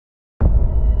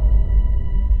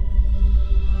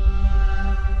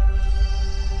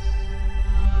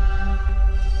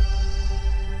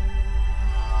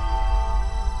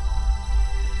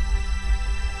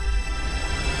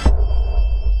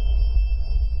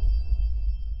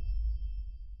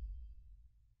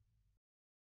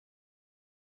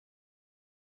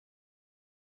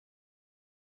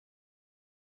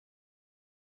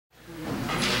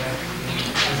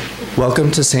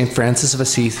Welcome to St. Francis of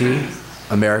Assisi,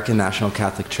 American National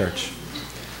Catholic Church.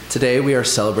 Today we are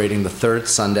celebrating the third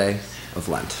Sunday of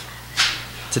Lent.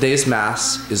 Today's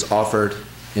Mass is offered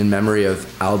in memory of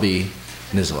Albie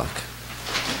Niziolek.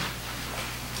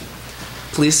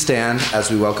 Please stand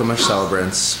as we welcome our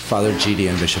celebrants, Father Gidi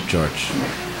and Bishop George.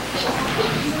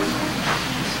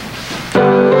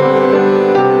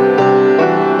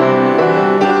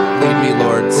 Lead me,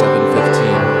 Lord,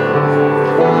 7:15.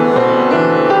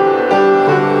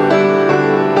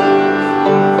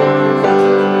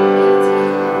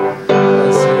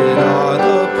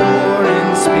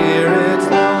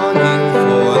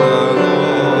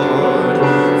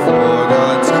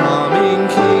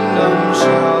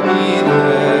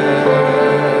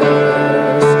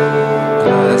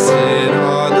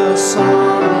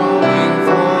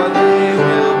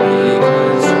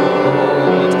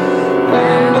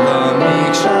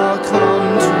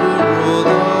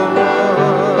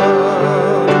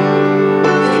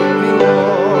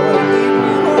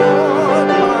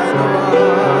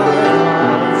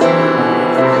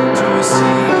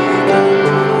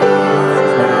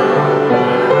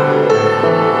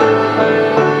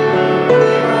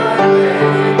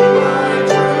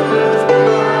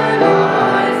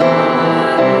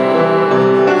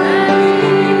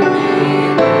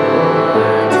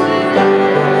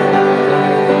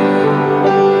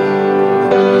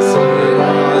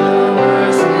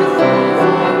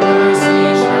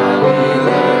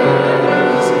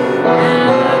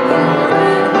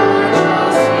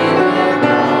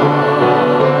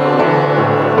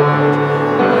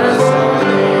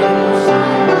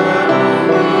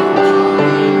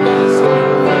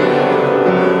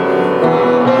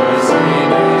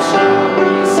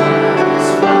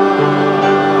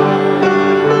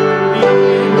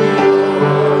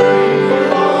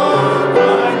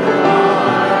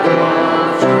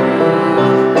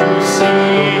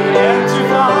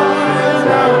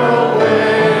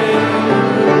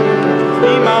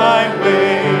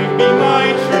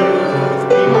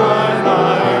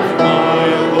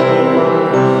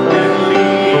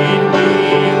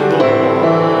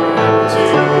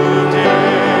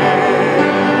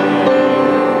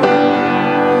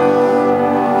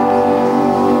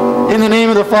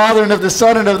 Father, and of the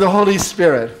Son, and of the Holy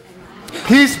Spirit.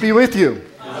 Peace be with you.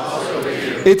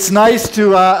 It's nice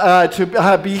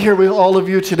to be here with all of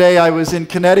you today. I was in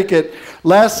Connecticut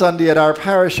last Sunday at our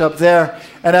parish up there,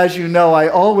 and as you know, I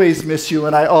always miss you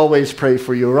and I always pray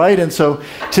for you, right? And so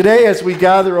today, as we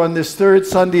gather on this third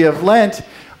Sunday of Lent,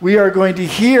 we are going to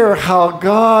hear how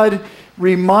God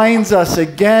reminds us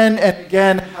again and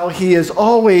again how he is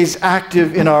always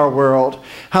active in our world.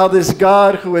 How this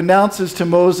God who announces to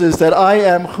Moses that I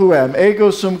am who am,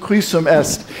 ego sum qui sum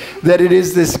est, that it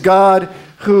is this God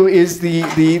who is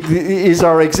is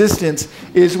our existence,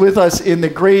 is with us in the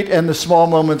great and the small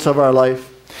moments of our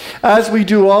life. As we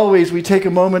do always, we take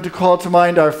a moment to call to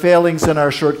mind our failings and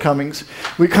our shortcomings.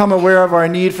 We come aware of our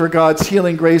need for God's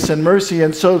healing grace and mercy,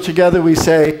 and so together we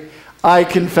say, I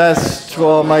confess to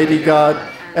Almighty God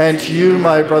and to you,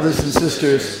 my brothers and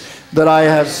sisters, that I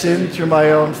have sinned through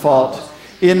my own fault,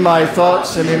 in my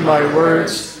thoughts and in my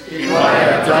words, in what I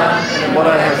have done and what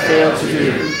I have failed to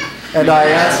do. And I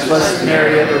ask Blessed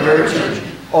Mary, ever Virgin,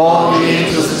 all the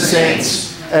angels and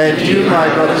saints, and you, my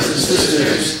brothers and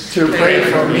sisters, to pray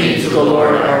for me to the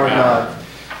Lord our God.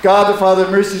 God the Father,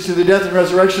 mercies to the death and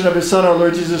resurrection of his Son, our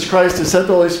Lord Jesus Christ, has sent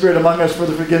the Holy Spirit among us for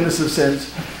the forgiveness of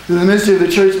sins. Through the ministry of the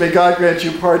Church, may God grant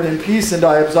you pardon and peace, and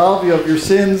I absolve you of your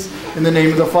sins, in the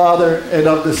name of the Father, and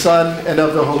of the Son, and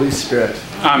of the Holy Spirit.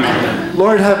 Amen.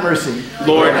 Lord have mercy.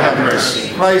 Lord have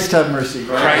mercy. Christ have mercy.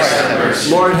 Christ have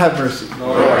mercy. Lord have mercy.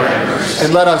 Lord have mercy.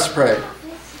 And let us pray.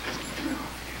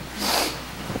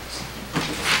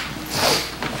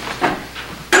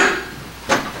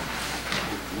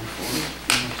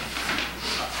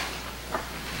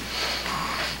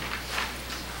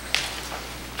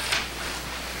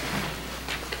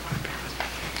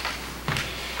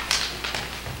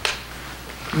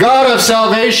 God of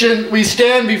salvation, we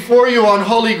stand before you on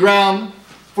holy ground,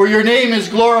 for your name is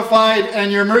glorified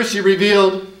and your mercy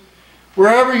revealed,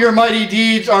 wherever your mighty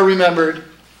deeds are remembered.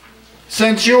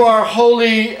 Since you are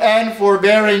holy and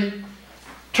forbearing,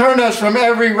 turn us from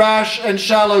every rash and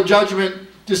shallow judgment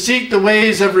to seek the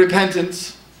ways of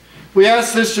repentance. We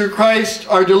ask this through Christ,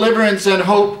 our deliverance and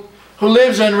hope, who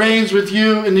lives and reigns with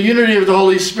you in the unity of the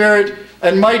Holy Spirit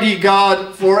and mighty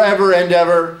God forever and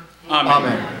ever. Amen.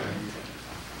 Amen.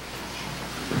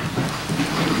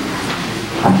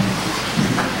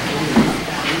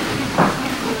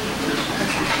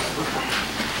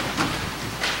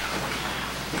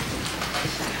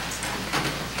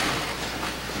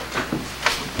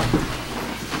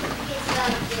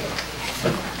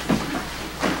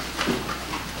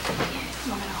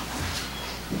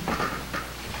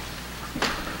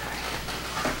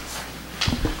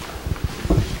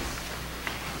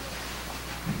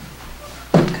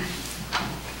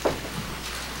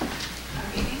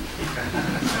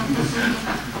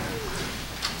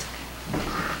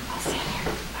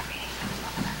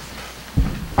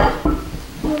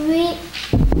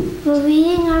 We're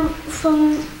reading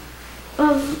from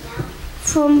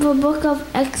the book of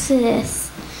Exodus.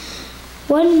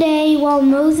 One day, while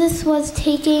Moses was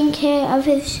taking care of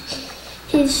the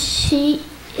sheep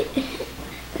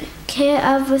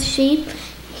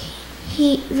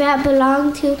that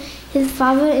belonged to his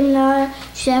father-in-law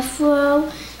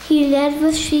Jethro, he led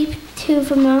the sheep to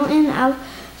the mountain of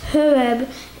Horeb,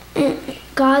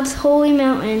 God's holy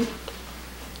mountain.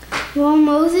 While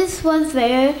Moses was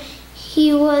there,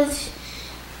 he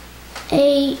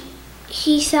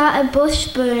saw a bush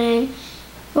burning,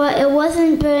 but it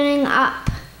wasn't burning up.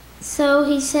 So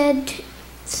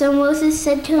Moses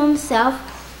said to himself,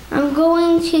 "I'm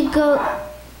going to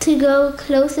go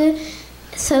closer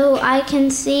so I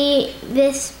can see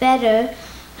this better.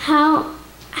 How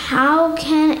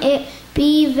can it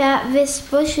be that this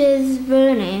bush is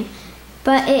burning,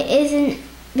 but it isn't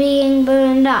being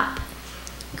burned up?"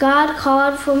 God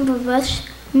called from the bush,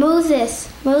 "Moses,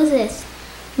 Moses."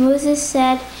 Moses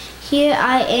said, "Here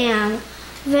I am."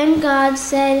 Then God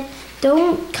said,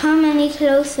 "Don't come any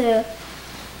closer,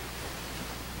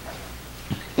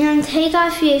 and take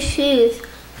off your shoes,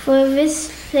 for this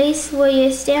place where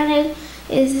you're standing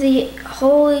is the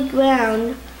holy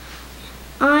ground.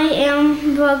 I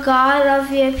am the God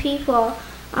of your people.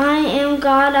 I am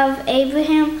God of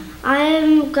Abraham. I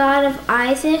am God of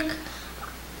Isaac,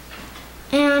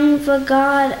 and the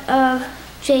God of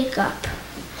Jacob."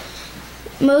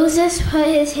 Moses put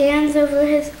his hands over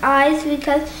his eyes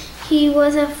because he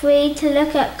was afraid to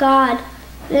look at God.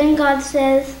 Then God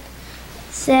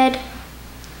said,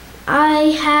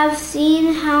 "I have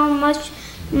seen how much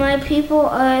my people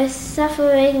are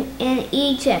suffering in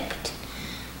Egypt.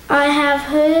 I have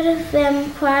heard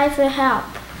them cry for help,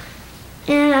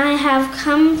 and I have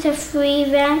come to free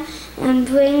them and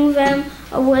bring them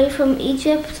away from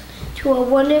Egypt to a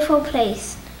wonderful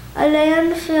place, a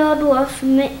land filled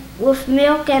with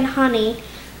milk and honey.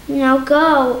 Now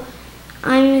go,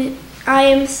 I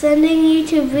am sending you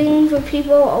to bring the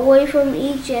people away from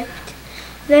Egypt."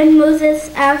 Then Moses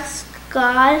asked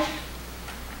God,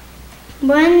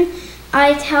 "When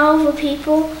I tell the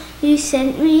people you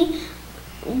sent me,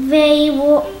 they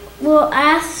will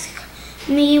ask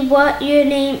me what your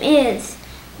name is.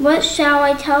 What shall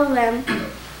I tell them?"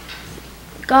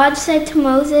 God said to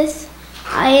Moses,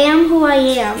 "I am who I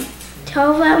am.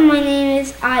 Tell them my name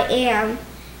is I am,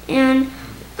 and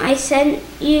I sent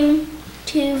you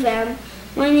to them.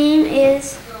 My name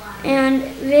is, and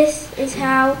this is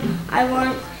how I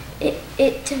want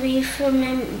it to be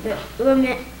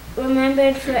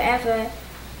remembered forever."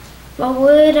 The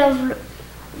word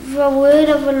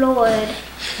of the Lord.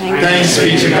 Thanks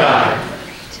be to God.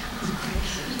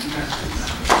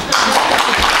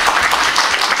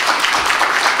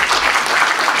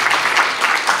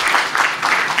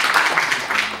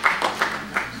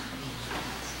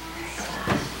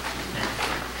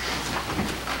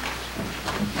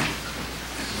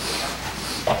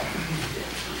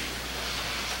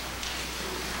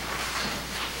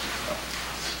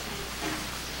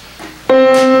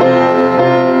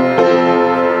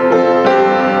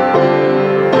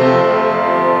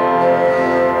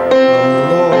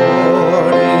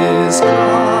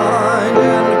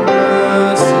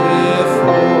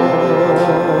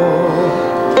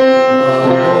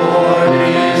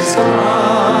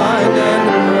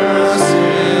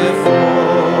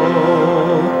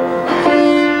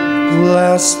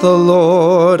 Bless the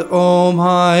Lord, O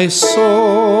my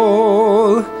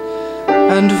soul,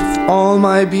 and all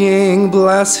my being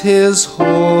bless his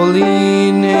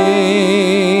holy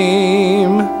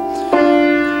name.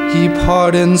 He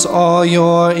pardons all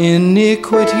your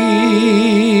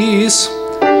iniquities.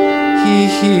 He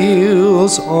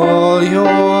heals all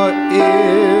your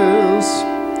ills.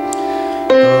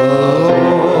 The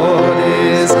Lord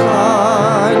is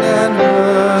kind and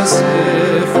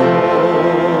merciful.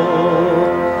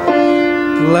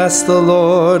 Bless the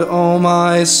Lord, O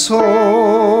my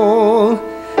soul,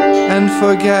 and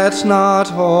forget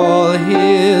not all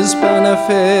his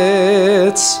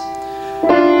benefits.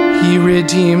 He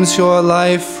redeems your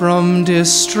life from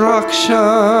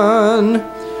destruction.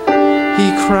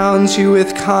 He crowns you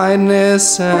with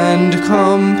kindness and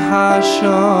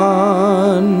compassion.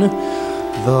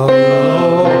 The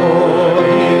Lord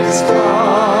is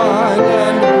kind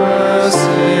and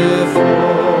merciful.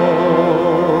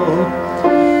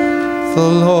 The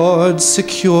Lord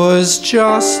secures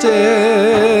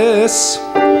justice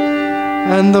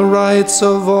and the rights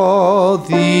of all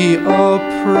the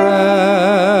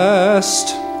oppressed.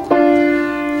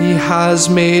 He has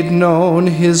made known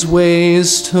his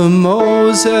ways to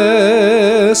Moses,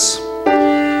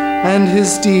 and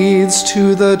his deeds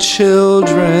to the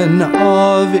children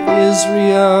of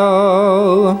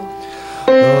Israel.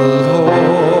 The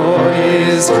Lord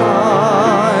is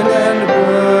kind and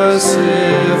merciful.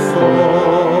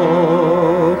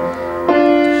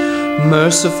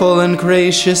 Merciful and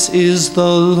gracious is the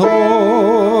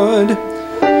Lord,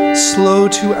 slow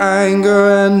to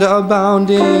anger and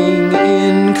abounding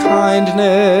in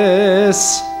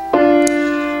kindness.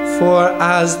 For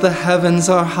as the heavens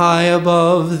are high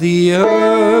above the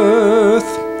earth,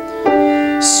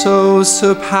 so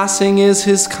surpassing is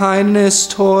his kindness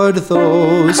toward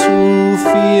those who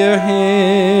fear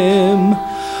him.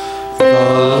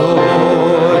 The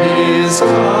Lord is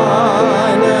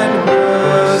kind and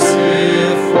merciful.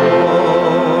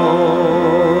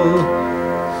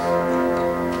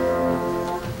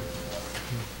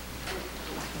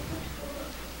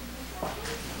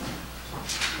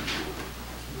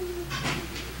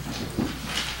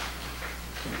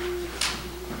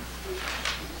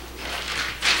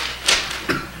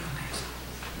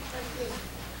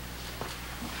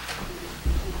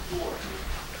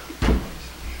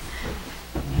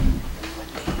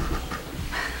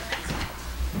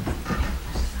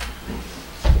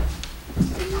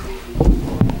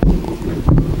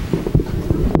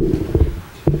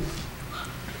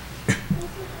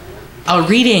 A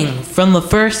reading from the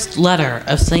first letter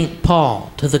of St.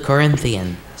 Paul to the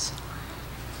Corinthians.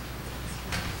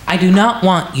 I do not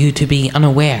want you to be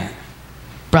unaware,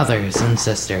 brothers and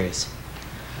sisters,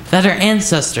 that our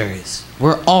ancestors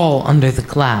were all under the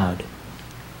cloud,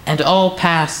 and all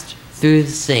passed through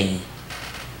the sea,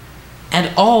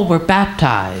 and all were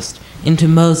baptized into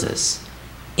Moses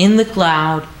in the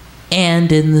cloud and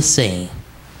in the sea,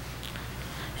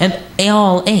 and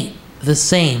all ate the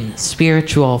same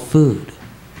spiritual food,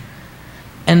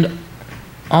 and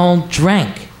all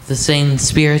drank the same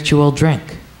spiritual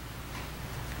drink.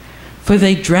 For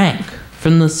they drank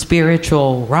from the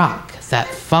spiritual rock that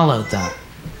followed them,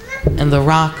 and the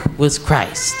rock was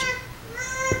Christ.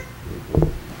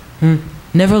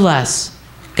 Nevertheless,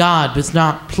 God was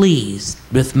not pleased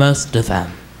with most of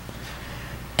them,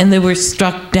 and they were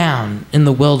struck down in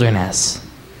the wilderness.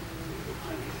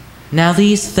 Now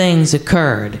these things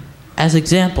occurred as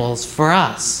examples for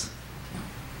us,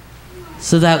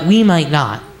 so that we might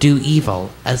not do evil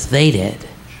as they did.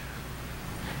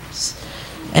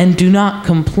 And do not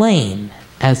complain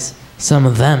as some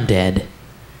of them did,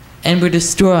 and were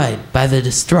destroyed by the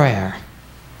destroyer.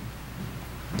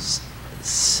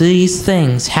 These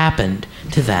things happened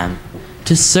to them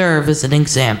to serve as an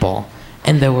example,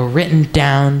 and they were written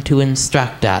down to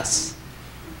instruct us,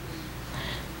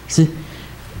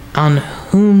 on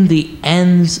whom the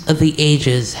ends of the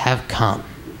ages have come.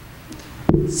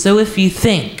 So if you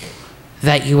think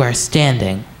that you are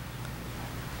standing,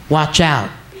 watch out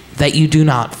that you do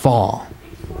not fall.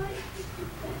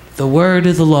 The word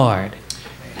of the Lord.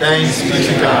 Thanks be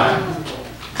to God.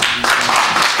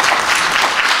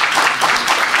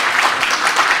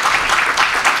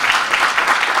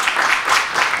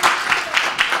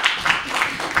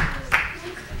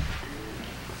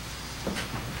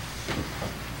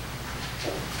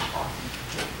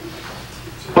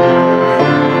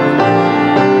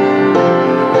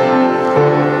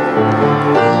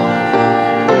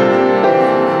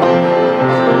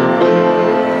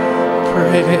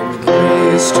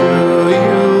 Praise to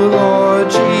you, Lord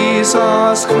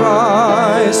Jesus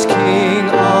Christ, King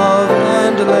of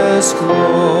endless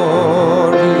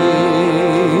glory.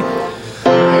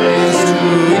 Praise to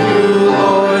you,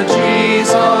 Lord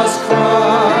Jesus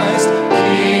Christ,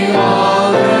 King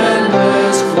of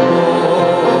endless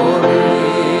glory.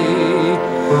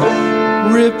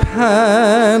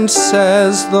 Repent,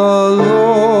 says the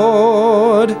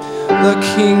Lord. The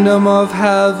kingdom of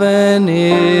heaven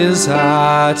is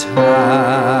at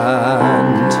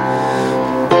hand.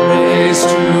 Praise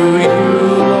to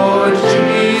you, Lord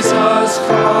Jesus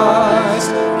Christ,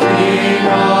 King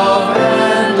of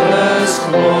endless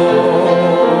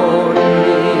glory.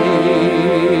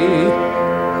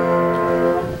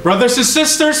 Brothers and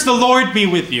sisters, the Lord be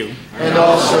with you. And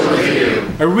also with you.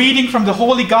 A reading from the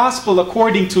Holy Gospel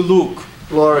according to Luke.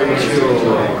 Glory to you,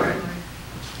 Lord.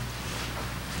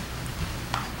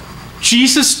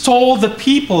 Jesus told the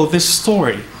people this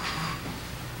story.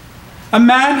 A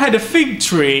man had a fig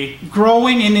tree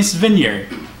growing in his vineyard.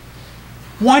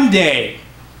 One day,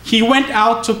 he went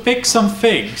out to pick some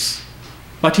figs,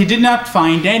 but he did not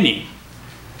find any.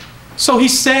 So he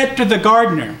said to the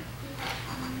gardener,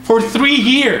 "For 3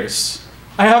 years,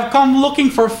 I have come looking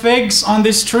for figs on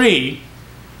this tree,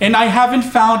 and I haven't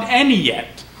found any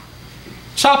yet.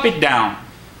 Chop it down.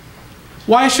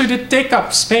 Why should it take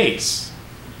up space?"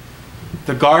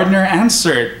 The gardener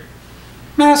answered,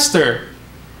 "Master,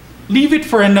 leave it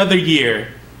for another year.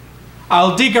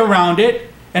 I'll dig around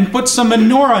it and put some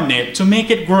manure on it to make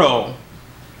it grow.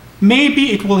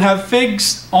 Maybe it will have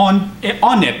figs on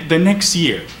it the next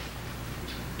year.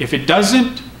 If it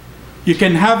doesn't, you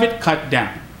can have it cut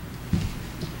down."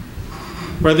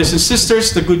 Brothers and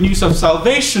sisters, the good news of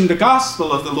salvation, the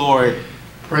gospel of the Lord.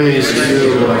 Praise to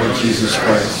you, Lord Jesus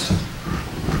Christ.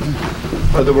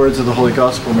 By the words of the Holy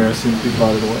Gospel, may our sins be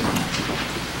blotted away.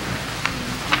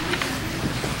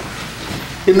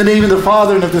 In the name of the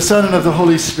Father, and of the Son, and of the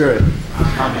Holy Spirit.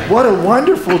 Amen. What a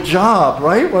wonderful job,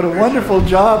 right? What a wonderful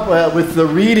job with the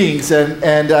readings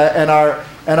and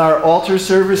our altar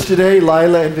service today,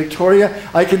 Lila and Victoria.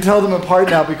 I can tell them apart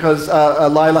now because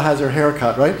Lila has her hair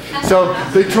cut, right? So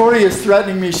Victoria is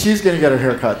threatening me she's going to get her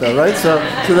hair cut, though, right? So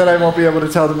that I won't be able to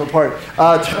tell them apart.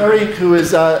 Tariq, who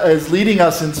is leading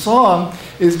us in song,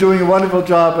 is doing a wonderful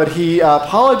job, but he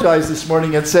apologized this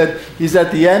morning and said he's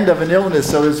at the end of an illness,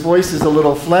 so his voice is a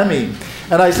little phlegmy.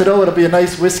 And I said, oh, it'll be a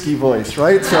nice whiskey voice,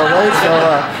 right? So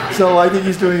I think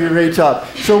he's doing a great job.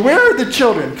 So where are the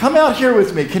children? Come out here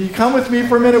with me. Can you come with me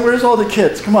for a minute? Where's all the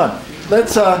kids? Come on.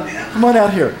 Let's come on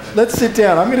out here. Let's sit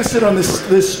down. I'm going to sit on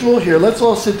this stool here. Let's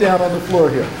all sit down on the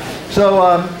floor here.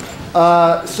 So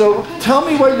tell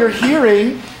me what you're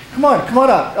hearing. Come on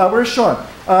up. Where's Sean?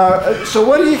 So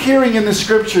what are you hearing in the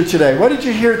scripture today? What did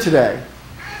you hear today?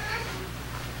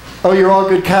 Oh, you're all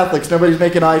good Catholics. Nobody's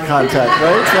making eye contact,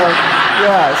 right?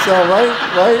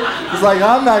 Right? It's like,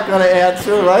 I'm not going to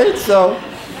answer, right? So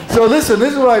listen,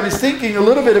 this is what I was thinking a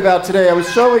little bit about today. I was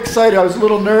so excited. I was a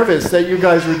little nervous that you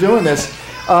guys were doing this.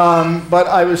 But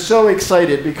I was so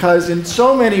excited because in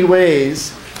so many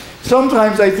ways,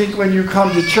 sometimes I think when you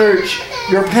come to church,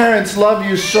 your parents love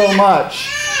you so much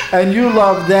and you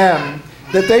love them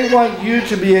that they want you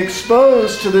to be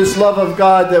exposed to this love of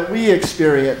God that we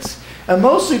experience. And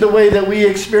mostly the way that we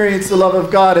experience the love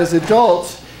of God as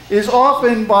adults is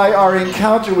often by our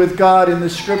encounter with God in the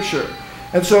Scripture.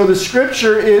 And so the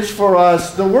Scripture is for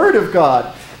us the Word of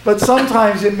God. But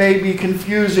sometimes it may be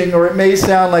confusing or it may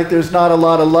sound like there's not a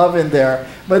lot of love in there.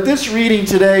 But this reading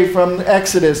today from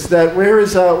Exodus,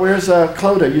 where's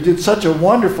Clodagh? You did such a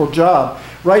wonderful job.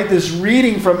 Right, this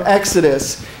reading from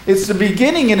Exodus, it's the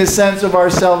beginning in a sense of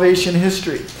our salvation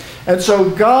history. And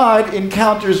so God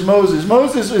encounters Moses.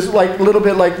 Moses is like a little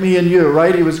bit like me and you,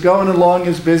 right? He was going along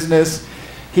his business.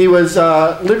 He was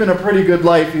living a pretty good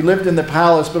life. He lived in the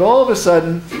palace. But all of a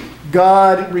sudden,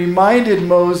 God reminded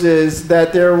Moses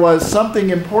that there was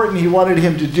something important he wanted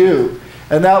him to do.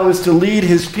 And that was to lead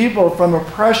his people from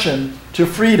oppression to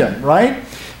freedom, right?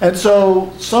 And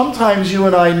so sometimes you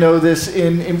and I know this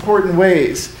in important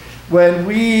ways. When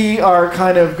we are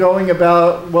kind of going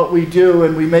about what we do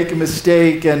and we make a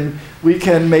mistake and we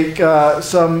can make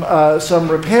some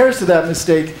repairs to that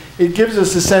mistake, it gives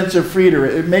us a sense of freedom.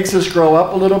 It makes us grow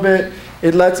up a little bit.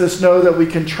 It lets us know that we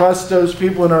can trust those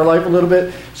people in our life a little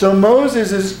bit. So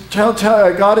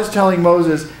God is telling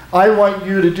Moses, I want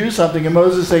you to do something. And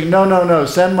Moses is saying, no,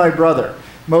 send my brother.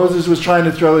 Moses was trying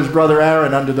to throw his brother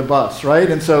Aaron under the bus, right?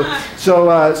 And so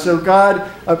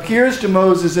God appears to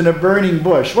Moses in a burning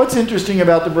bush. What's interesting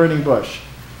about the burning bush?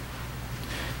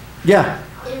 Yeah.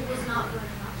 It was not burning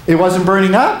up. It wasn't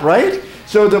burning up, right?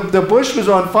 So the bush was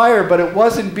on fire, but it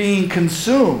wasn't being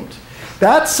consumed.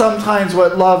 That's sometimes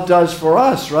what love does for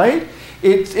us, right?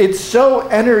 It so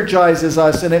energizes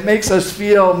us and it makes us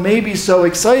feel maybe so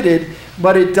excited,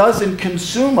 but it doesn't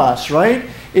consume us, right?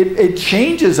 It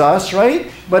changes us, right?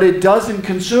 But it doesn't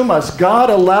consume us. God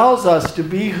allows us to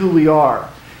be who we are.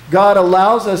 God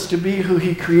allows us to be who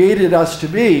He created us to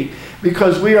be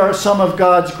because we are some of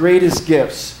God's greatest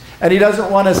gifts. And He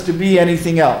doesn't want us to be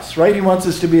anything else, right? He wants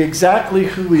us to be exactly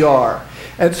who we are.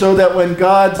 And so that when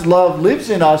God's love lives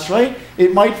in us, right,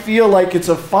 it might feel like it's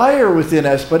a fire within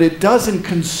us, but it doesn't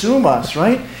consume us,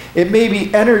 right? It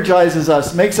maybe energizes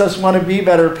us, makes us want to be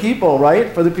better people,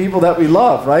 right, for the people that we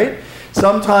love, right?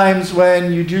 Sometimes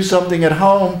when you do something at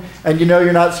home and you know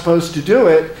you're not supposed to do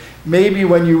it, maybe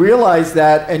when you realize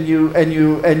that and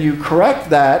you correct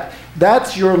that,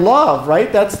 that's your love,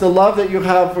 right? That's the love that you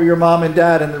have for your mom and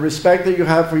dad and the respect that you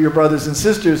have for your brothers and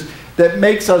sisters that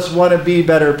makes us want to be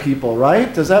better people,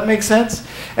 right? Does that make sense?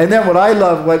 And then what I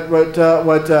love,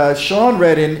 what Sean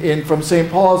read in from St.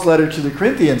 Paul's letter to the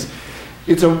Corinthians,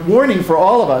 it's a warning for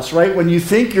all of us, right? When you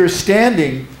think you're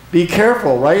standing, be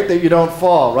careful, right? That you don't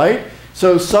fall, right?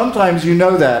 So sometimes you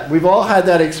know that. We've all had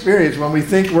that experience when we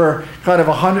think we're kind of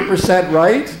 100%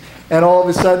 right and all of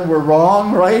a sudden we're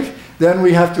wrong, right? then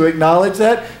we have to acknowledge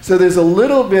that. So there's a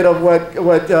little bit of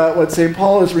what St.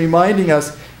 Paul is reminding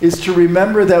us is to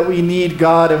remember that we need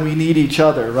God and we need each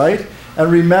other, right?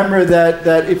 And remember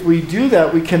that if we do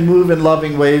that, we can move in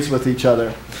loving ways with each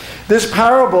other. This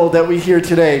parable that we hear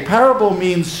today, parable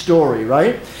means story,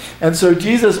 right? And so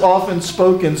Jesus often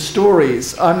spoke in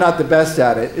stories. I'm not the best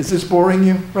at it. Is this boring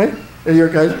you, right? Are you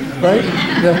guys, right?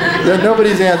 No,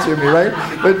 nobody's answering me, right?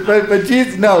 But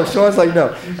Jesus, no, Sean's like,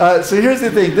 no. So here's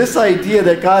the thing. This idea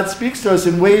that God speaks to us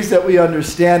in ways that we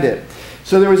understand it.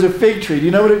 So there was a fig tree. Do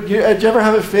you know what? Did you ever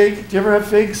have a fig? Do you ever have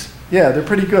figs? Yeah, they're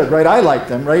pretty good, right? I like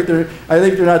them, right? I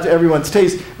think they're not to everyone's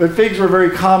taste, but figs were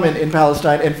very common in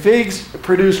Palestine, and figs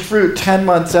produced fruit 10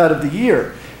 months out of the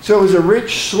year. So it was a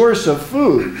rich source of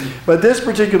food. But this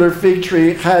particular fig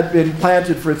tree had been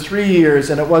planted for 3 years,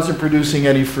 and it wasn't producing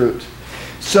any fruit.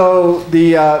 So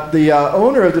the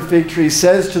owner of the fig tree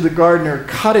says to the gardener,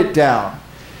 cut it down.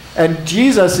 And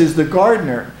Jesus is the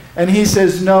gardener, and he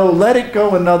says, no, let it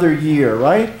go another year,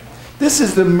 right? This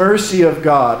is the mercy of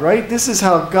God, right? This is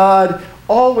how God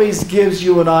always gives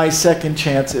you and I second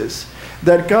chances.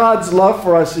 That God's love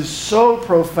for us is so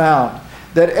profound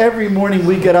that every morning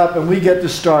we get up and we get to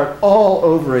start all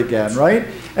over again, right?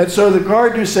 And so the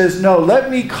gardener says, no, let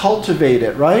me cultivate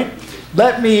it, right?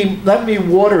 Let me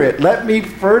water it. Let me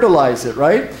fertilize it,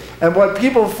 right? And what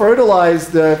people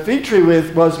fertilized the fig tree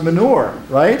with was manure,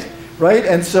 right? Right?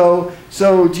 And so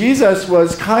Jesus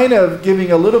was kind of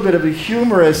giving a little bit of a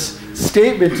humorous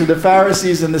statement to the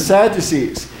Pharisees and the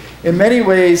Sadducees. In many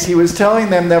ways, he was telling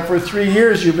them that for 3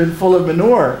 years you've been full of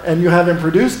manure and you haven't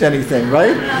produced anything,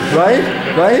 right?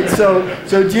 Right?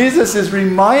 So Jesus is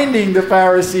reminding the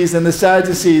Pharisees and the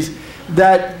Sadducees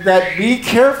that be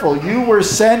careful. You were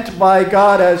sent by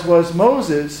God, as was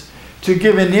Moses, to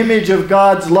give an image of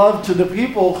God's love to the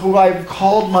people who I've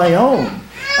called my own.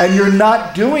 And you're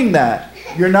not doing that.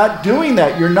 You're not doing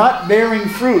that. You're not bearing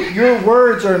fruit. Your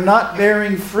words are not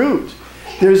bearing fruit.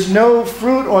 There's no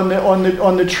fruit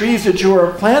on the trees that you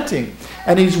are planting.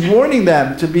 And he's warning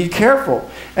them to be careful.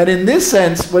 And in this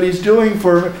sense, what he's doing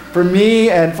for me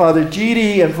and Father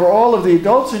G.D. and for all of the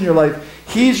adults in your life,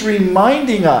 he's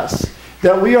reminding us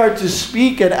that we are to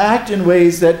speak and act in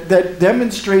ways that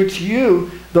demonstrate to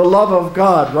you the love of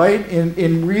God, right?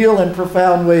 In real and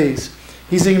profound ways.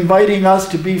 He's inviting us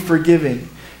to be forgiving.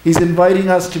 He's inviting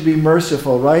us to be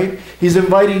merciful, right? He's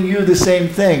inviting you the same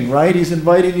thing, right? He's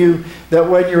inviting you that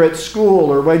when you're at school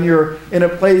or when you're in a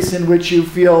place in which you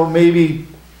feel maybe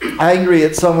angry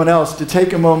at someone else, to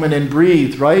take a moment and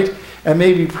breathe, right? And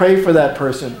maybe pray for that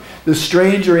person. The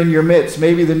stranger in your midst,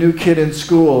 maybe the new kid in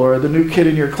school or the new kid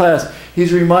in your class,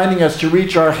 he's reminding us to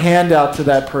reach our hand out to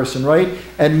that person, right?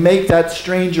 And make that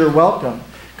stranger welcome.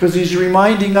 Because he's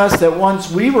reminding us that once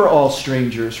we were all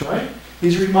strangers, right?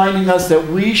 He's reminding us that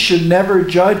we should never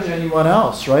judge anyone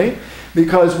else, right?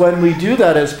 Because when we do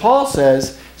that, as Paul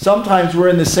says, sometimes we're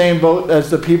in the same boat as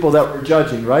the people that we're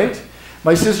judging, right?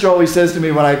 My sister always says to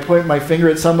me, when I point my finger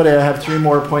at somebody, I have 3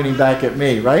 more pointing back at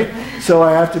me, right? So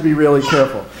I have to be really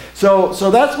careful.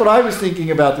 So that's what I was thinking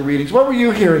about the readings. What were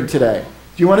you hearing today?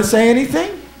 Do you want to say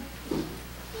anything?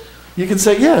 You can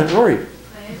say, yeah, Rory.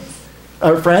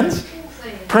 Friends?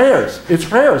 Prayers. It's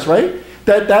prayers, right?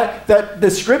 That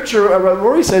the scripture,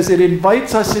 Rory says, it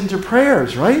invites us into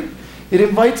prayers, right? It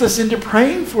invites us into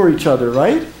praying for each other,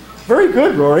 right? Very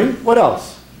good, Rory. What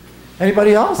else?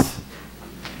 Anybody else?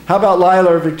 How about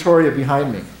Lila or Victoria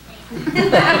behind me?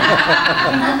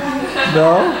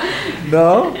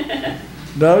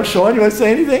 No? Sean, you want to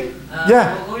say anything?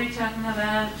 Yeah. What were you talking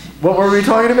about? What were we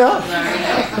talking about? Sorry.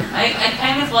 I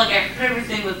kind of I heard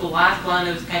everything with the last one.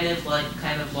 It was kind of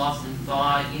lost in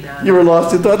thought, you know. You were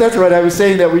lost in thought. That's right. I was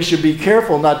saying that we should be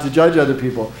careful not to judge other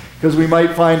people because we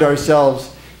might find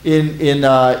ourselves in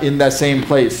that same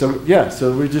place. So yeah.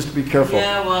 So we just be careful.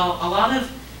 Yeah. Well, a lot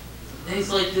of there's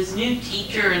this new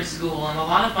teacher in school, and a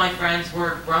lot of my friends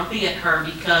were grumpy at her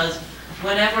because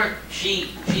whenever she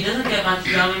doesn't get much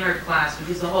done in her class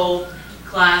because the whole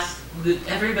class.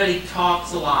 Everybody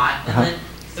talks a lot, and then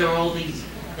there are all these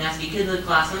nasty kids in the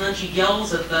class, and then she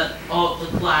yells at the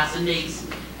class and makes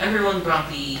everyone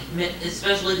grumpy,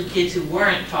 especially the kids who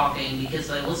weren't talking because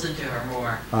they listened to her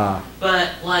more.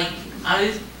 But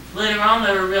later on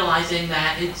they were realizing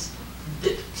that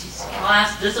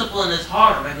class discipline is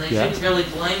hard, and they shouldn't really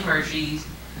blame her. She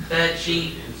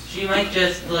might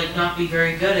just not be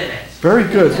very good at it. Very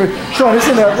good. Sean,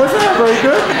 wasn't that very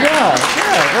good? Yeah,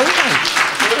 very nice.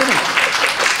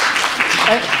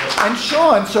 And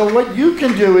Sean, so what you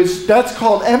can do is, that's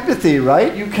called empathy,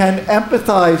 right? You can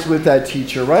empathize with that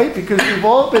teacher, right? Because we've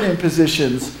all been in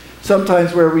positions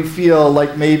sometimes where we feel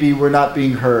like maybe we're not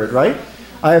being heard, right?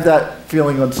 I have that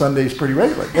feeling on Sundays pretty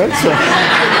regularly. Right? So,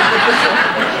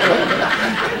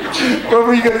 what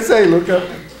were you going to say, Luca?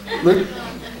 Luke,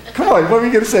 come on, what were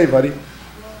you going to say, buddy?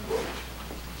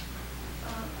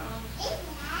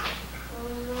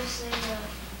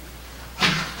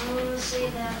 I want to say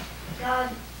that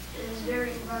God is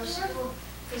very merciful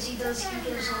because He gives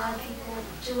a lot of people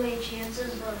two-way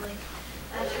chances, but like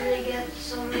after they get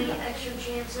so many extra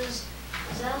chances,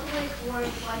 is that like why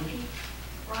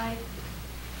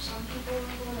some people are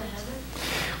going to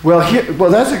heaven?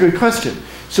 Well, that's a good question.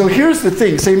 So here's the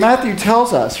thing. St. Matthew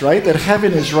tells us, right, that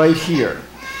heaven is right here.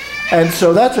 And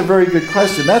so that's a very good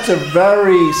question. That's a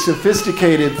very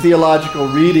sophisticated theological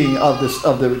reading of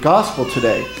the gospel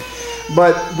today.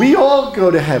 But we all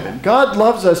go to heaven. God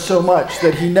loves us so much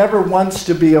that He never wants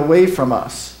to be away from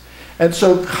us. And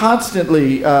so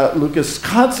constantly, Lucas,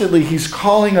 He's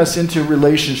calling us into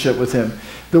relationship with Him.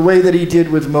 The way that He did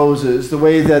with Moses, the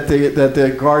way that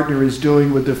the gardener is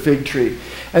doing with the fig tree.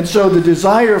 And so the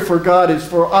desire for God is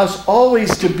for us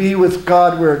always to be with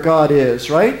God where God is,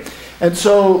 right? And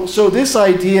so this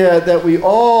idea that we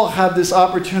all have this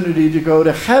opportunity to go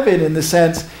to heaven in the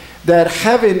sense that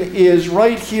heaven is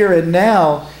right here and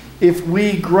now, if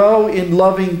we grow in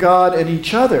loving God and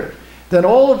each other, then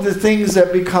all of the things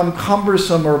that become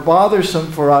cumbersome or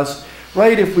bothersome for us,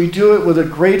 right, if we do it with a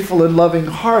grateful and loving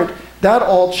heart, that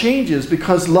all changes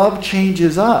because love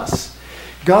changes us.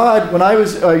 God, when I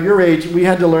was your age, we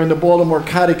had to learn the Baltimore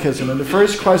Catechism, and the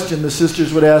first question the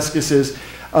sisters would ask us is,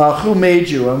 who made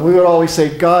you? And we would always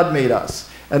say, God made us.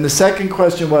 And the second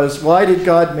question was, why did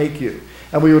God make you?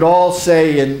 And we would all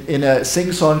say in a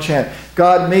sing-song chant,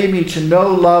 God made me to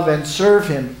know, love, and serve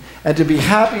Him, and to be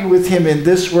happy with Him in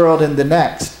this world and the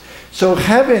next. So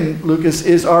heaven, Lucas,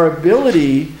 is our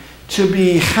ability to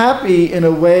be happy in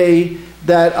a way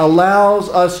that allows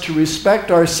us to respect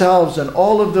ourselves and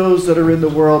all of those that are in the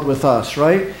world with us,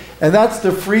 right? And that's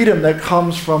the freedom that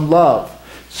comes from love.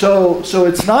 So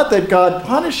it's not that God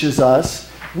punishes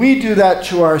us. We do that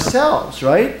to ourselves,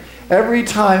 right? Every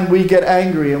time we get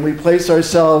angry and we place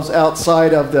ourselves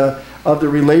outside of the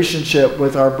relationship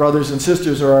with our brothers and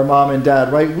sisters or our mom and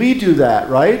dad, right? We do that,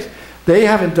 right? They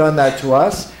haven't done that to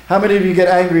us. How many of you get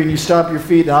angry and you stomp your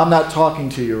feet and I'm not talking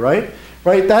to you, right?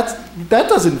 Right? That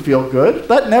doesn't feel good.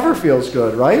 That never feels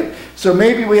good, right? So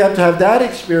maybe we have to have that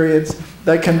experience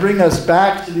that can bring us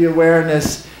back to the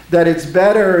awareness that it's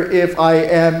better if I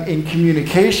am in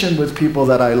communication with people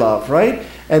that I love, right?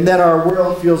 And then our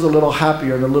world feels a little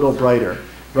happier and a little brighter,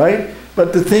 right?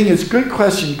 But the thing is, good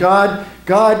question. God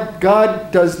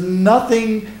does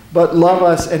nothing but love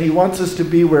us, and He wants us to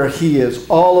be where He is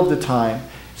all of the time.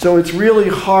 So it's really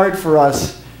hard for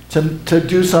us to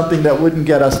do something that wouldn't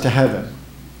get us to heaven.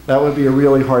 That would be a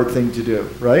really hard thing to do,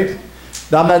 right?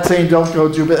 Now, I'm not saying don't go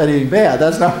do anything bad.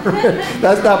 That's not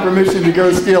permission to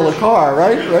go steal a car,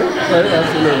 right? Right?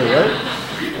 Absolutely,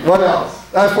 right? What else?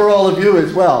 That's for all of you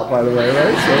as well, by the way,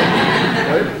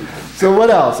 right? So what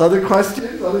else? Other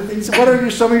questions? Other things? What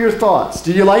are some of your thoughts?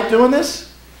 Do you like doing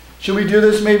this? Should we do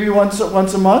this maybe once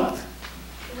a month?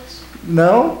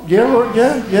 No?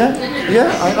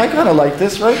 Yeah. I kind of like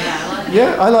this, right?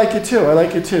 Yeah, I like it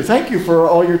too. Thank you for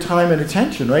all your time and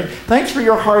attention, right? Thanks for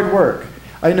your hard work.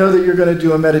 I know that you're going to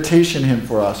do a meditation hymn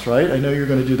for us, right? I know you're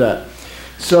going to do that.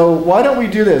 So why don't we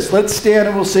do this? Let's stand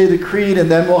and we'll say the creed, and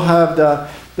then we'll have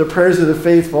the prayers of the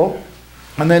faithful.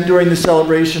 And then during the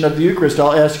celebration of the Eucharist,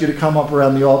 I'll ask you to come up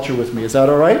around the altar with me. Is that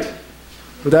all right?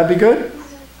 Would that be good?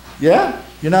 Yeah?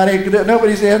 You're not,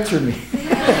 nobody's answering me.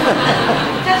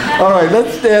 All right,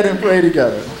 let's stand and pray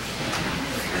together.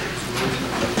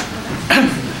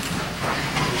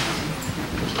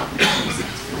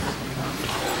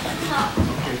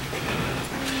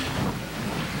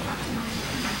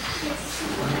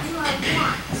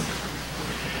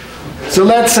 So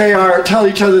let's tell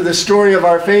each other the story of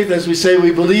our faith as we say,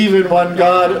 we believe in one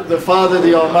God, the Father,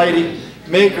 the Almighty,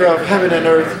 maker of heaven and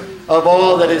earth, of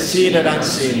all that is seen and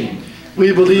unseen.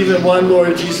 We believe in one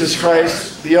Lord Jesus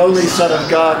Christ, the only Son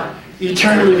of God,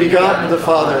 eternally begotten of the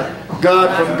Father,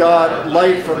 God from God,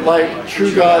 light from light,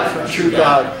 true God from true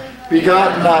God,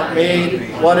 begotten, not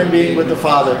made, one in being with the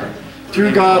Father.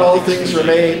 Through God all things were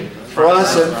made. For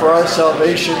us and for our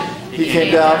salvation, He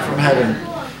came down from heaven.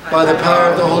 By the power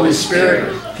of the Holy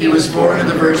Spirit, He was born of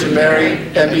the Virgin Mary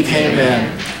and became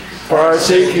man. For our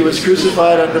sake He was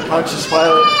crucified under Pontius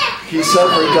Pilate. He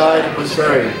suffered, died, and was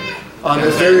buried. On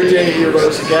the third day He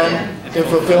arose again in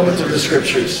fulfillment of the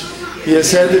Scriptures. He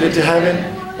ascended into heaven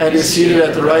and is seated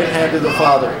at the right hand of the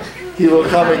Father. He will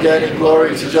come again in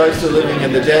glory to judge the living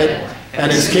and the dead,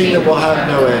 and His kingdom will have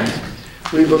no end.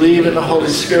 We believe in the Holy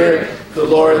Spirit, the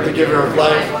Lord, the giver of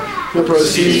life, who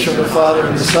proceeds from the Father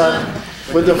and the Son,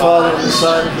 With the Father and the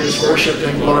Son, he is worshipped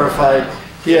and glorified.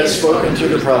 He has spoken through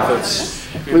the prophets.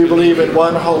 We believe in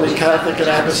one holy Catholic and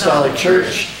Apostolic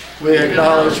Church. We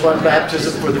acknowledge one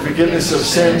baptism for the forgiveness of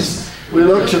sins. We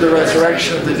look to the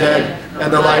resurrection of the dead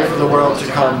and the life of the world to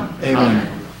come.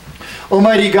 Amen.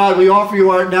 Almighty God, we offer you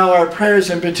now our prayers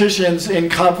and petitions in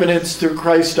confidence through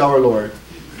Christ our Lord.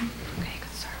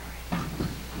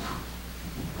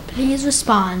 Please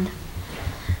respond.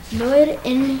 Lord,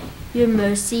 in your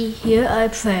mercy, hear our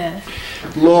prayer.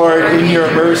 Lord, in your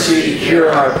mercy, hear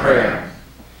our prayer.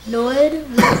 Lord,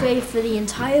 we pray for the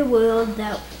entire world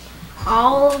that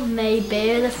all may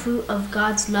bear the fruit of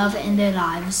God's love in their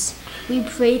lives. We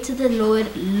pray to the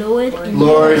Lord, Lord,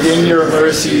 in your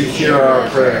mercy, hear our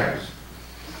prayer.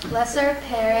 Bless our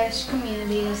parish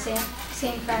community of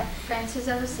St. Francis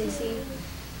of Assisi,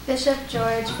 Bishop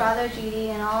George, Father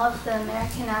Judy, and all of the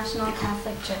American National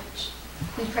Catholic Church.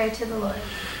 We pray to the Lord.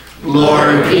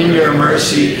 Lord, in your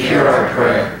mercy, hear our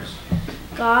prayers.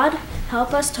 God,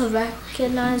 help us to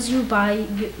recognize you by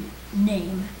your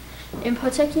name. In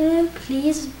particular,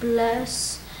 please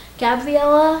bless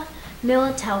Gabriella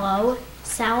Militello,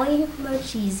 Sally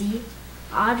Marchese,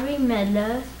 Audrey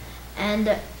Medler,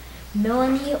 and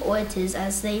Melanie Ortiz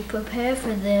as they prepare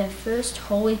for their first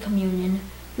Holy Communion.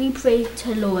 We pray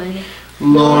to Lord.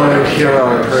 Lord, hear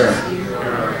our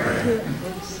prayer.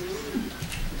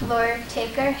 Lord,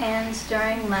 take our hands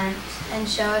during Lent and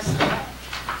show us love.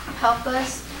 Help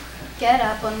us get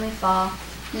up when we fall,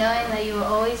 knowing that you will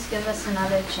always give us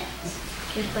another chance.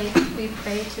 We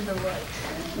pray to the Lord.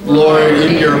 Lord,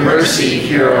 in your mercy,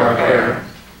 hear our prayer.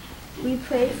 We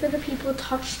pray for the people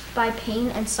touched by pain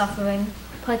and suffering,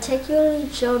 particularly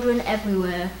children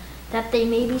everywhere, that they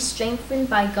may be strengthened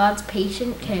by God's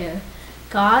patient care.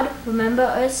 God, remember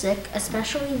our sick,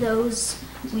 especially those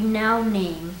we now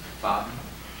name.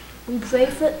 We pray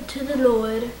to the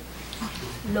Lord.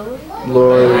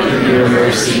 Lord, in your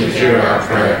mercy, hear our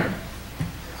prayer.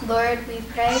 Lord, we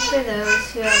pray for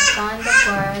those who have gone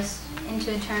before us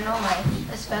into eternal life,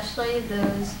 especially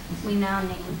those we now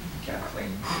name.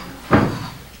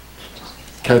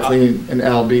 Kathleen and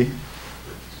Albie.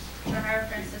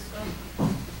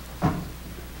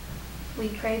 We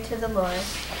pray to the Lord.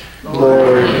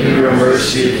 Lord, in your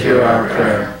mercy, hear our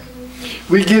prayer.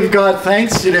 We give God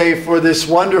thanks today for this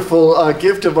wonderful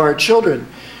gift of our children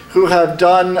who have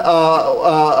done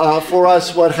for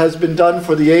us what has been done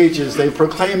for the ages. They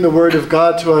proclaim the word of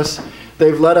God to us.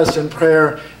 They've led us in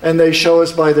prayer, and they show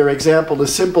us by their example the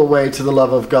simple way to the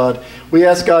love of God. We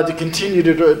ask God to continue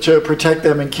to protect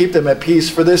them and keep them at peace.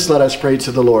 For this, let us pray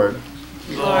to the Lord.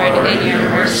 Lord, in your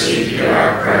mercy, hear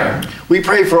our prayer. We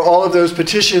pray for all of those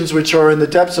petitions which are in the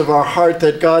depths of our heart,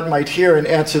 that God might hear and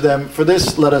answer them. For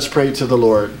this, let us pray to the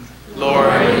Lord.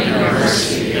 Lord, in your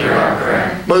mercy, hear our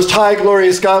prayer. Most high,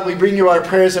 glorious God, we bring you our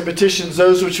prayers and petitions,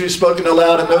 those which we've spoken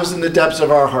aloud and those in the depths of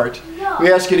our heart.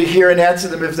 We ask you to hear and answer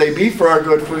them if they be for our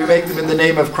good, for we make them in the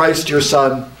name of Christ, your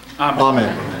Son.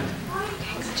 Amen. Amen.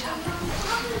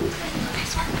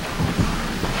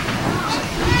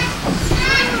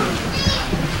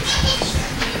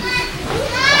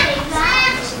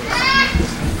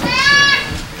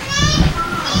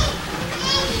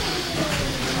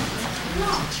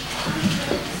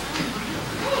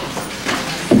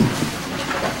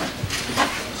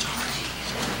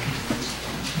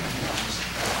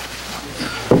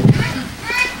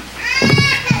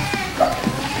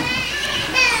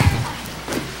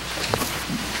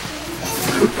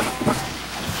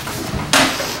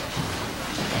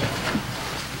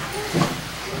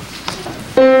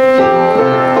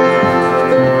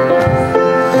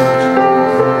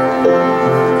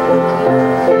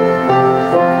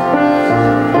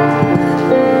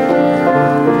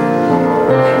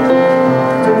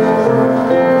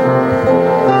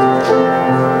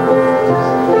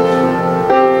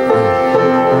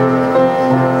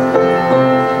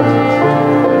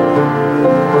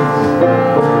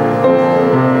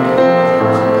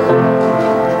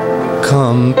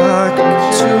 Come back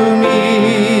to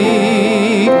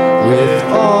me with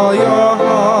all your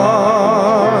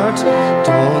heart.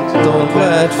 Don't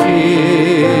let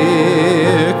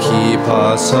fear keep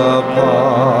us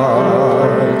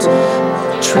apart.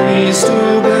 Trees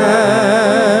to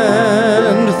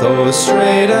bend, though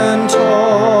straight and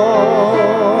tall,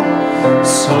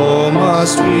 so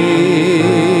must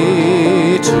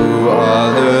we to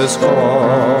others call.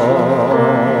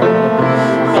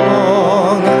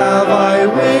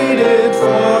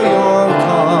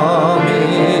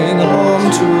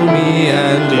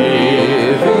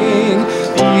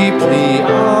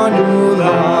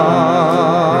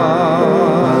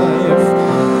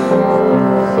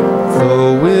 The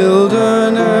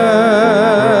wilderness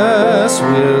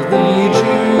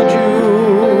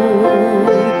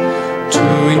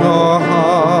your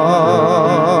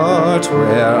heart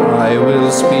where I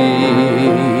will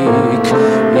speak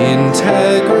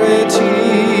integrity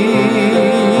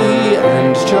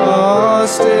and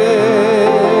justice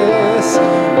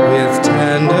with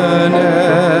tenderness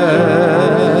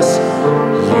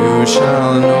you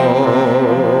shall know.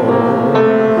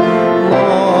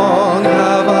 Long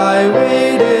have I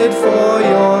waited for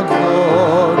your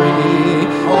glory,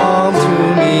 all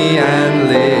to me and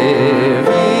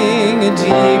living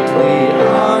deeply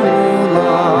a new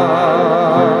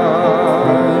life.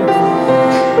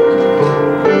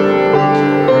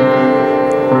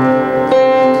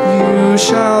 You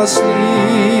shall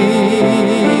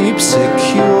sleep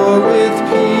secure with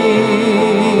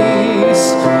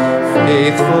peace.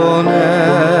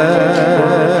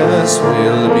 Faithfulness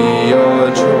will be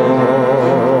your joy.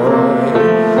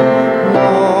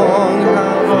 Long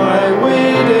have I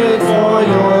waited for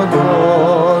your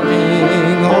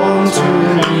drawing home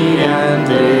to me and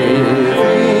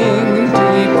living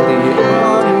deeply a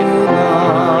new life.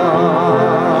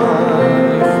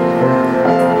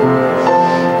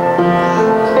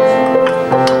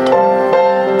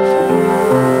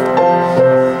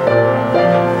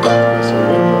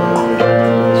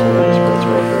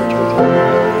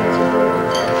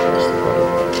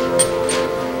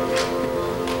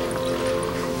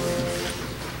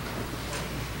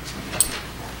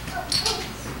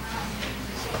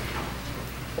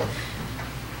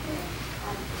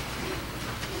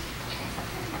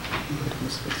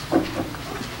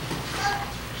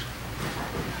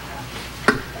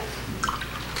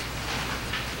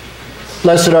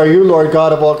 Blessed are you, Lord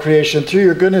God of all creation. Through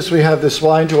your goodness we have this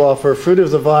wine to offer, fruit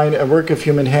of the vine and work of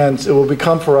human hands. It will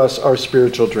become for us our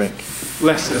spiritual drink.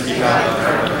 Blessed be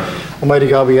God. Almighty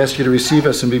God, we ask you to receive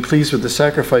us and be pleased with the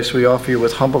sacrifice we offer you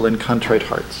with humble and contrite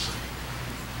hearts.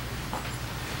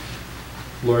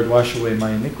 Lord, wash away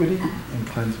my iniquity and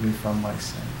cleanse me from my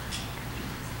sin.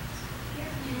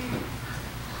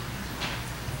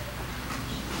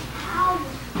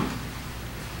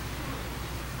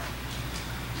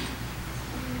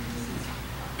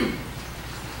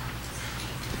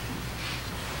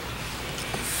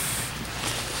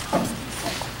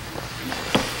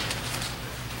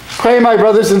 Pray, my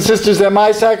brothers and sisters, that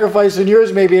my sacrifice and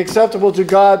yours may be acceptable to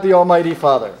God, the Almighty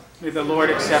Father. May the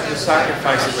Lord accept the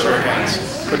sacrifice at your hands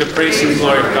for the praise and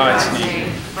glory of God's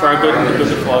name, for our good and the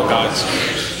good of all God's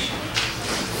souls.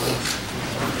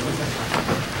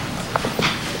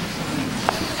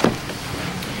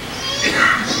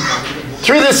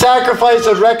 Through the sacrifice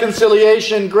of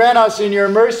reconciliation, grant us in your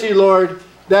mercy, Lord,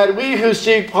 that we who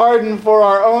seek pardon for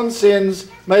our own sins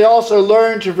may also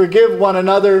learn to forgive one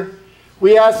another.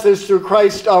 We ask this through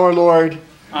Christ our Lord.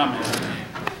 Amen.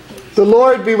 The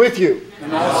Lord be with you.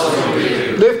 And also with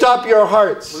you. Lift up your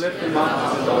hearts. Lift them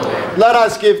up to the Lord. Let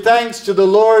us give thanks to the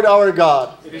Lord our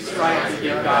God. It is right to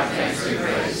give God thanks and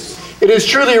praise. It is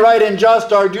truly right and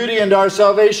just, our duty and our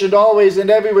salvation, always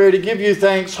and everywhere to give you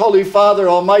thanks, Holy Father,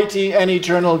 Almighty and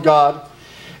eternal God.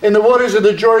 In the waters of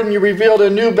the Jordan you revealed a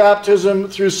new baptism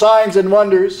through signs and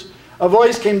wonders. A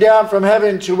voice came down from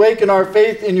heaven to waken our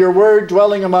faith in your word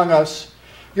dwelling among us.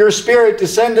 Your Spirit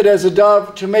descended as a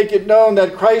dove to make it known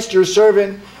that Christ, your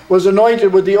servant, was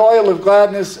anointed with the oil of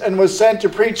gladness and was sent to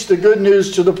preach the good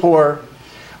news to the poor.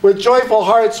 With joyful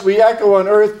hearts we echo on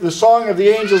earth the song of the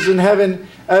angels in heaven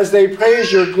as they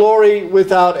praise your glory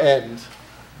without end.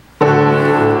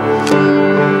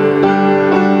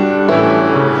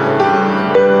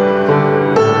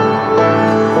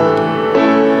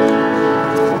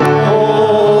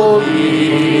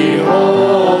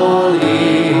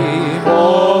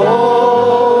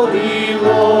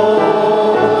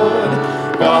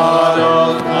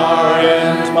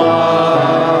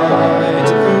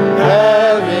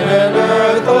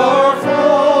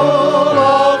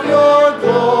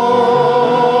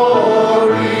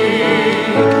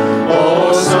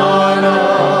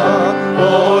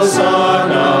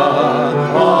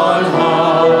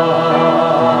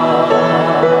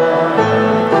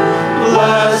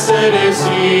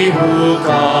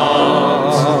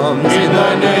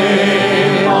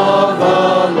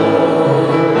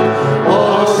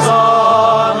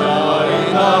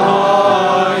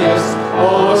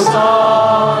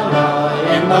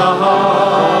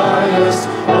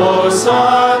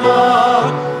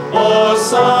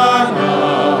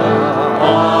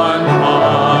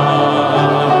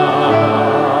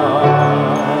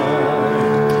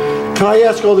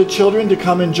 Ask all the children to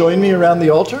come and join me around the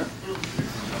altar.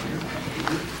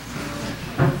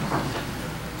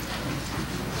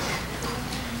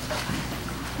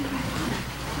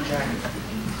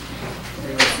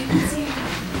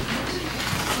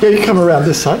 Yeah, you come around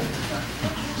this side.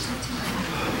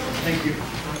 Thank you.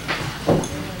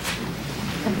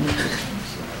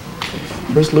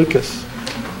 Where's Lucas?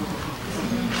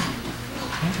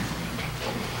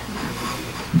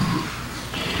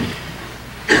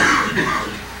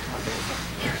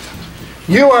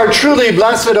 You are truly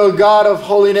blessed, O God of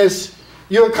holiness.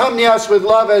 You accompany us with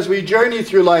love as we journey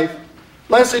through life.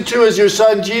 Blessed too is your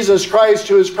Son, Jesus Christ,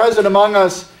 who is present among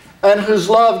us and whose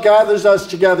love gathers us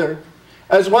together.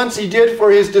 As once he did for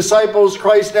his disciples,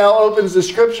 Christ now opens the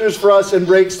scriptures for us and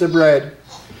breaks the bread.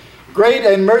 Great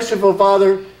and merciful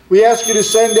Father, we ask you to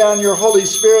send down your Holy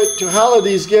Spirit to hallow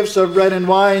these gifts of bread and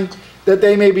wine, that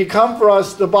they may become for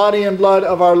us the body and blood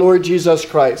of our Lord Jesus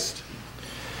Christ.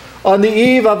 On the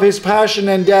eve of his passion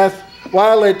and death,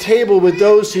 while at table with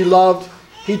those he loved,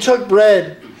 he took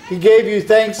bread, he gave you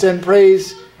thanks and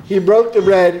praise, he broke the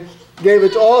bread, gave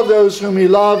it to all of those whom he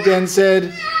loved, and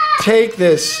said, "Take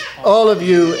this, all of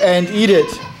you, and eat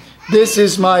it. This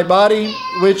is my body,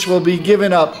 which will be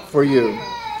given up for you."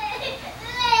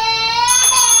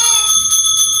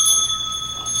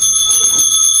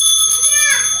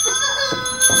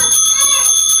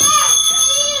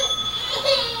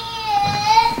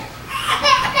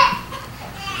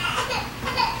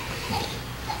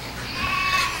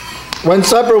 When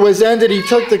supper was ended, he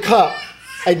took the cup.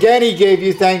 Again he gave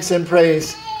you thanks and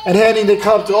praise. And handing the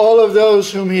cup to all of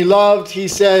those whom he loved, he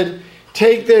said,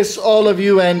 "Take this, all of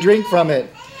you, and drink from it.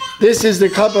 This is the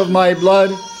cup of my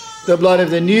blood, the blood of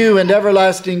the new and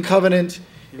everlasting covenant.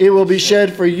 It will be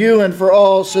shed for you and for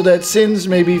all, so that sins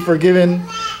may be forgiven.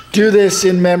 Do this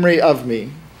in memory of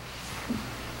me."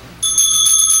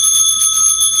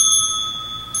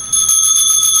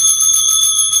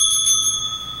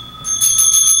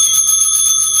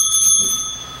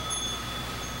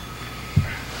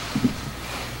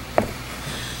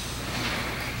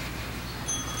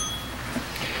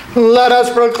 Let us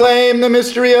proclaim the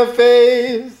mystery of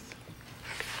faith.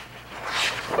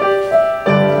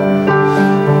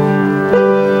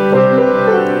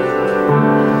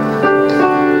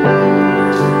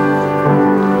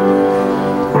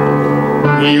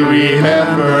 We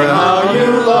remember how you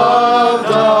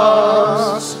loved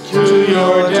us to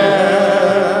your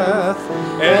death,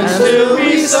 and still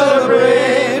we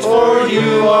celebrate, for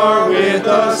you are with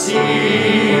us here.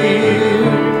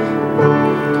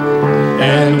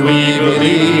 And we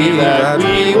believe that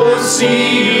we will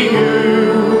see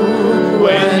you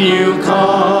when you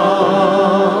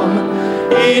come.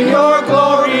 In your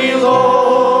glory,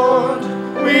 Lord,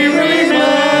 we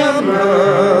remember,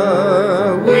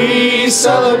 we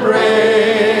celebrate,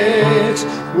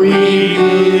 we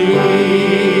believe.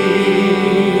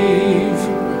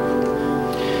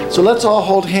 So let's all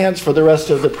hold hands for the rest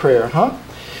of the prayer, huh?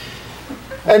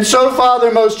 And so, Father,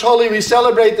 most holy, we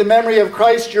celebrate the memory of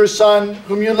Christ, your Son,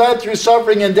 whom you led through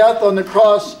suffering and death on the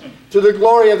cross to the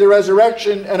glory of the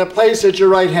resurrection and a place at your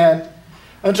right hand.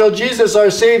 Until Jesus, our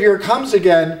Savior, comes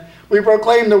again, we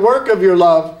proclaim the work of your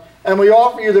love, and we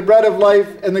offer you the bread of life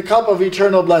and the cup of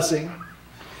eternal blessing.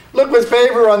 Look with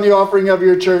favor on the offering of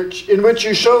your church, in which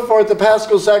you show forth the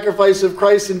paschal sacrifice of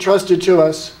Christ entrusted to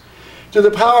us. To the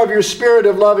power of your Spirit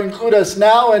of love, include us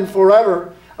now and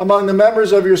forever among the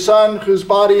members of your Son, whose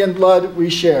body and blood we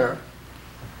share.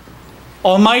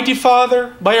 Almighty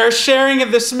Father, by our sharing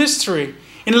in this mystery,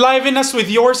 enliven us with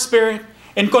your Spirit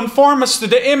and conform us to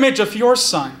the image of your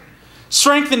Son.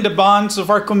 Strengthen the bonds of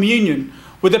our communion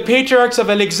with the patriarchs of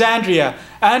Alexandria,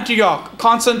 Antioch,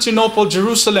 Constantinople,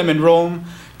 Jerusalem, and Rome,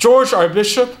 George our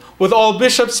bishop, with all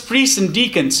bishops, priests, and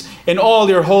deacons, and all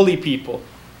your holy people.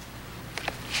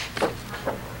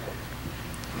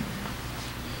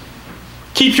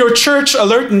 Keep your church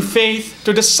alert in faith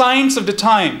to the signs of the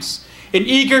times and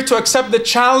eager to accept the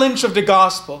challenge of the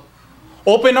gospel.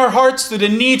 Open our hearts to the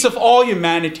needs of all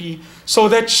humanity so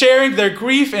that sharing their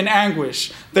grief and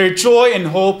anguish, their joy and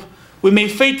hope, we may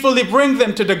faithfully bring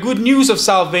them to the good news of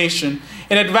salvation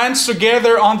and advance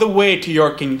together on the way to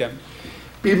your kingdom.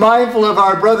 Be mindful of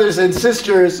our brothers and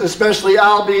sisters, especially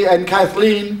Albie and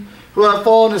Kathleen, who have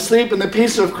fallen asleep in the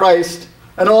peace of Christ,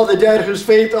 and all the dead whose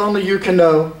faith only you can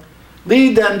know.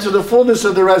 Lead them to the fullness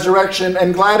of the resurrection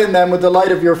and gladden them with the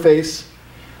light of your face.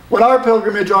 When our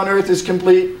pilgrimage on earth is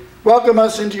complete, welcome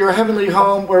us into your heavenly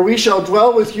home, where we shall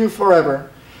dwell with you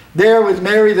forever. There with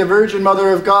Mary, the Virgin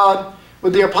Mother of God,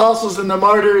 with the apostles and the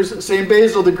martyrs, St.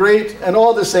 Basil the Great, and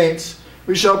all the saints,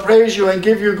 we shall praise you and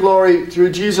give you glory through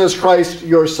Jesus Christ,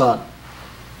 your Son.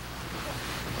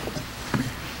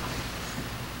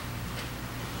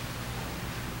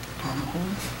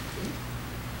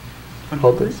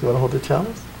 Hold this? You want to hold the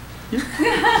chalice?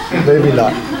 Maybe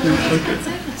not.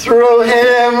 Through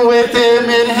him, with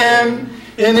him,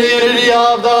 in the unity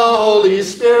of the Holy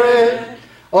Spirit,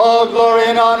 All glory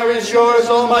and honor is yours,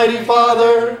 Almighty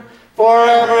Father,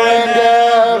 forever and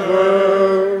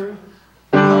ever.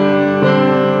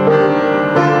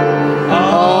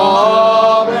 Amen.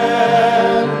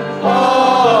 Amen.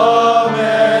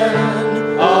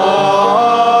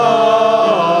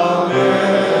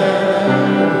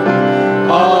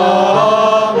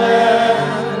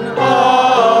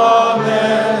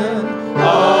 Amen.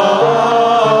 Amen.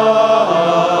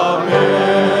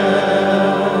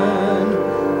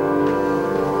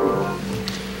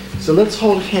 So let's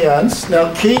hold hands.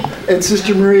 Now, Kate and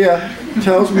Sister Maria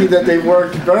tells me that they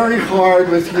worked very hard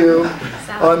with you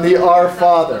on the Our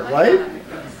Father, right?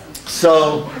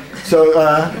 So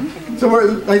I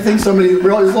think as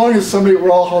long as we're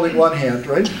all holding one hand,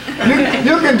 right?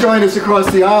 You can join us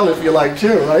across the aisle if you like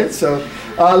too, right? So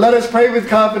let us pray with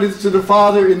confidence to the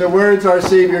Father in the words our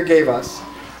Savior gave us.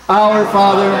 Our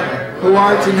Father, who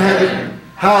art in heaven,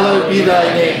 hallowed be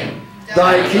thy name.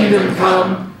 Thy kingdom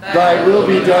come. Thy will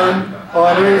be done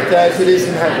on earth as it is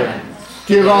in heaven.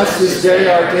 Give us this day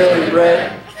our daily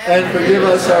bread, and forgive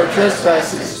us our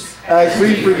trespasses, as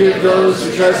we forgive those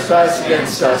who trespass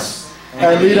against us.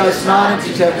 And lead us not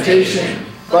into temptation,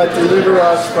 but deliver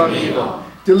us from evil.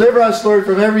 Deliver us, Lord,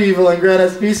 from every evil, and grant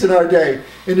us peace in our day.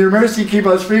 In your mercy keep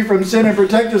us free from sin, and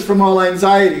protect us from all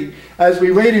anxiety, as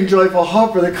we wait in joyful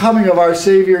hope for the coming of our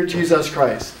Savior, Jesus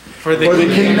Christ. For the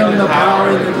kingdom, the power,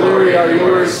 and the glory are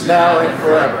yours now and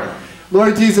forever.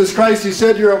 Lord Jesus Christ, you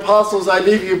said to your apostles, I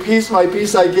leave you peace, my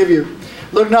peace I give you.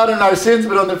 Look not on our sins,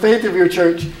 but on the faith of your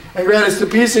church, and grant us the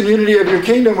peace and unity of your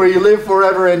kingdom, where you live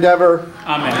forever and ever.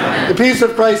 Amen. The peace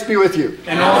of Christ be with you.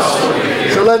 And also with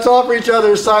you. So let's offer each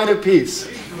other a sign of peace.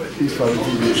 Peace, Father.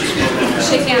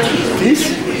 Shake hands. Peace.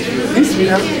 Peace,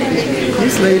 sweetheart.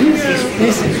 Peace, ladies.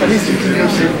 Peace. Peace. You can go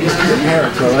say peace to your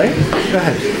parents, all right? Go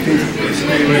ahead. Peace.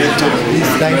 Peace.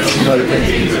 Thanks. Mother. Thank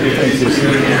you.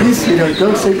 Peace, sweetheart.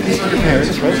 Go say peace to your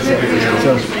parents, right?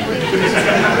 So.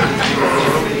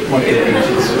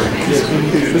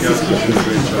 This is good.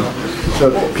 So,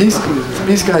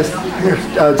 peace, guys. Here,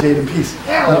 Jade, and peace.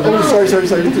 Sorry.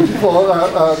 You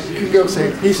can go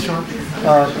say peace, Sean.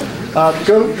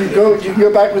 You can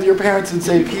go back with your parents and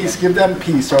say peace. Give them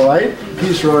peace, all right?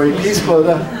 Peace, Rory. Peace,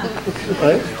 Clodagh.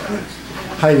 Right?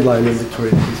 Hi, Lila and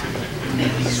Victoria.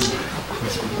 Peace.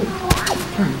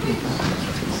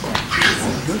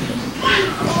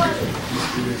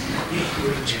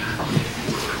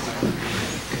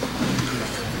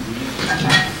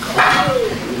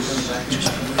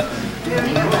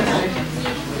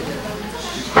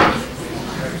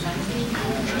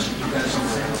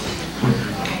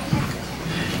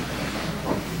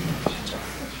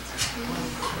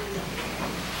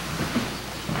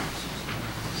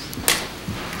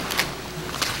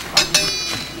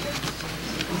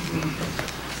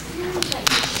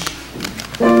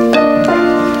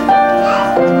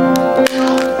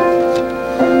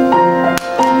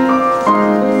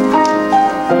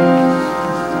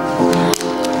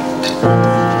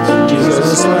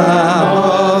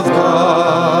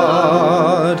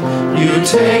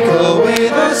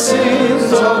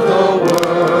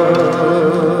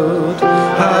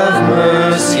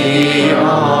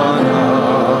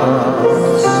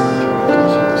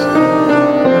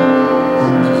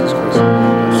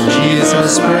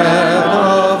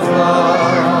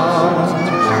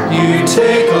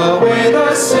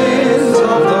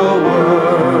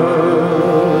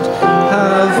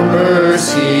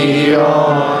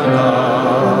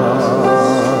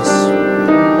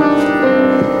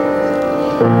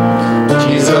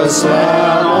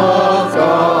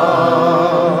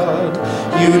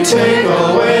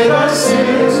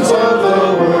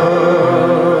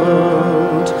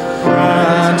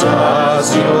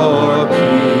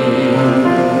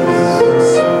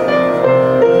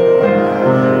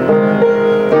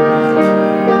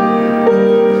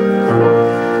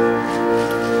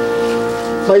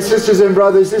 My sisters and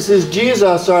brothers, this is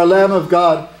Jesus, our Lamb of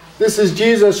God. This is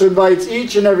Jesus who invites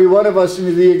each and every one of us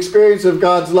into the experience of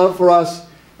God's love for us,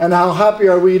 and how happy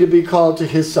are we to be called to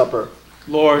his supper.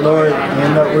 Lord, I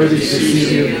am not worthy to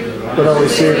receive you, but only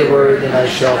say the word, and I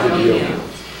shall be healed.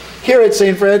 Here at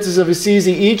St. Francis of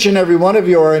Assisi, each and every one of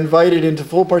you are invited into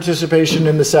full participation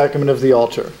in the sacrament of the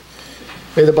altar.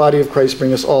 May the body of Christ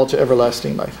bring us all to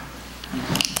everlasting life.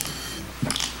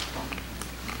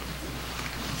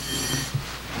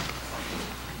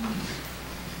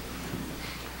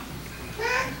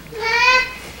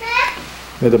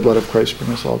 May the blood of Christ bring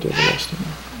us all to everlasting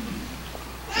life.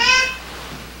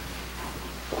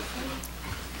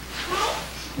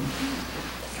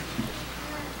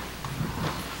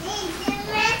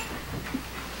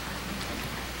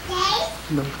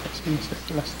 No,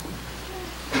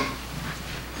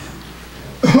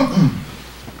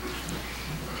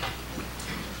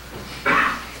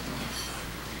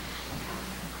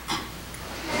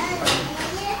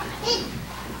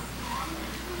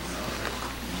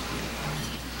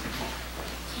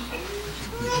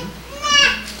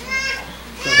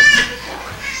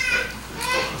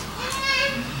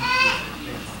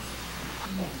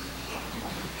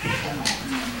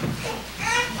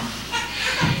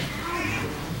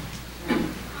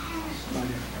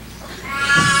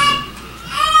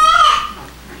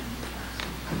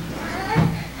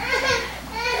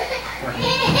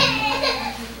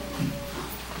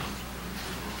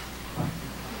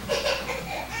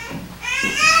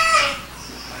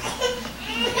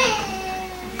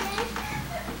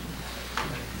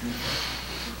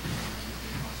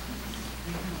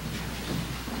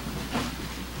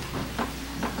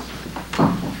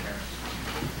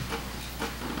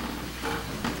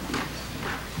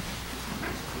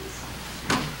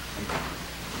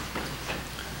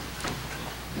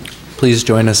 Please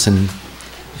join us in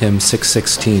hymn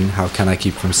 616, How Can I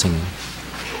Keep From Singing?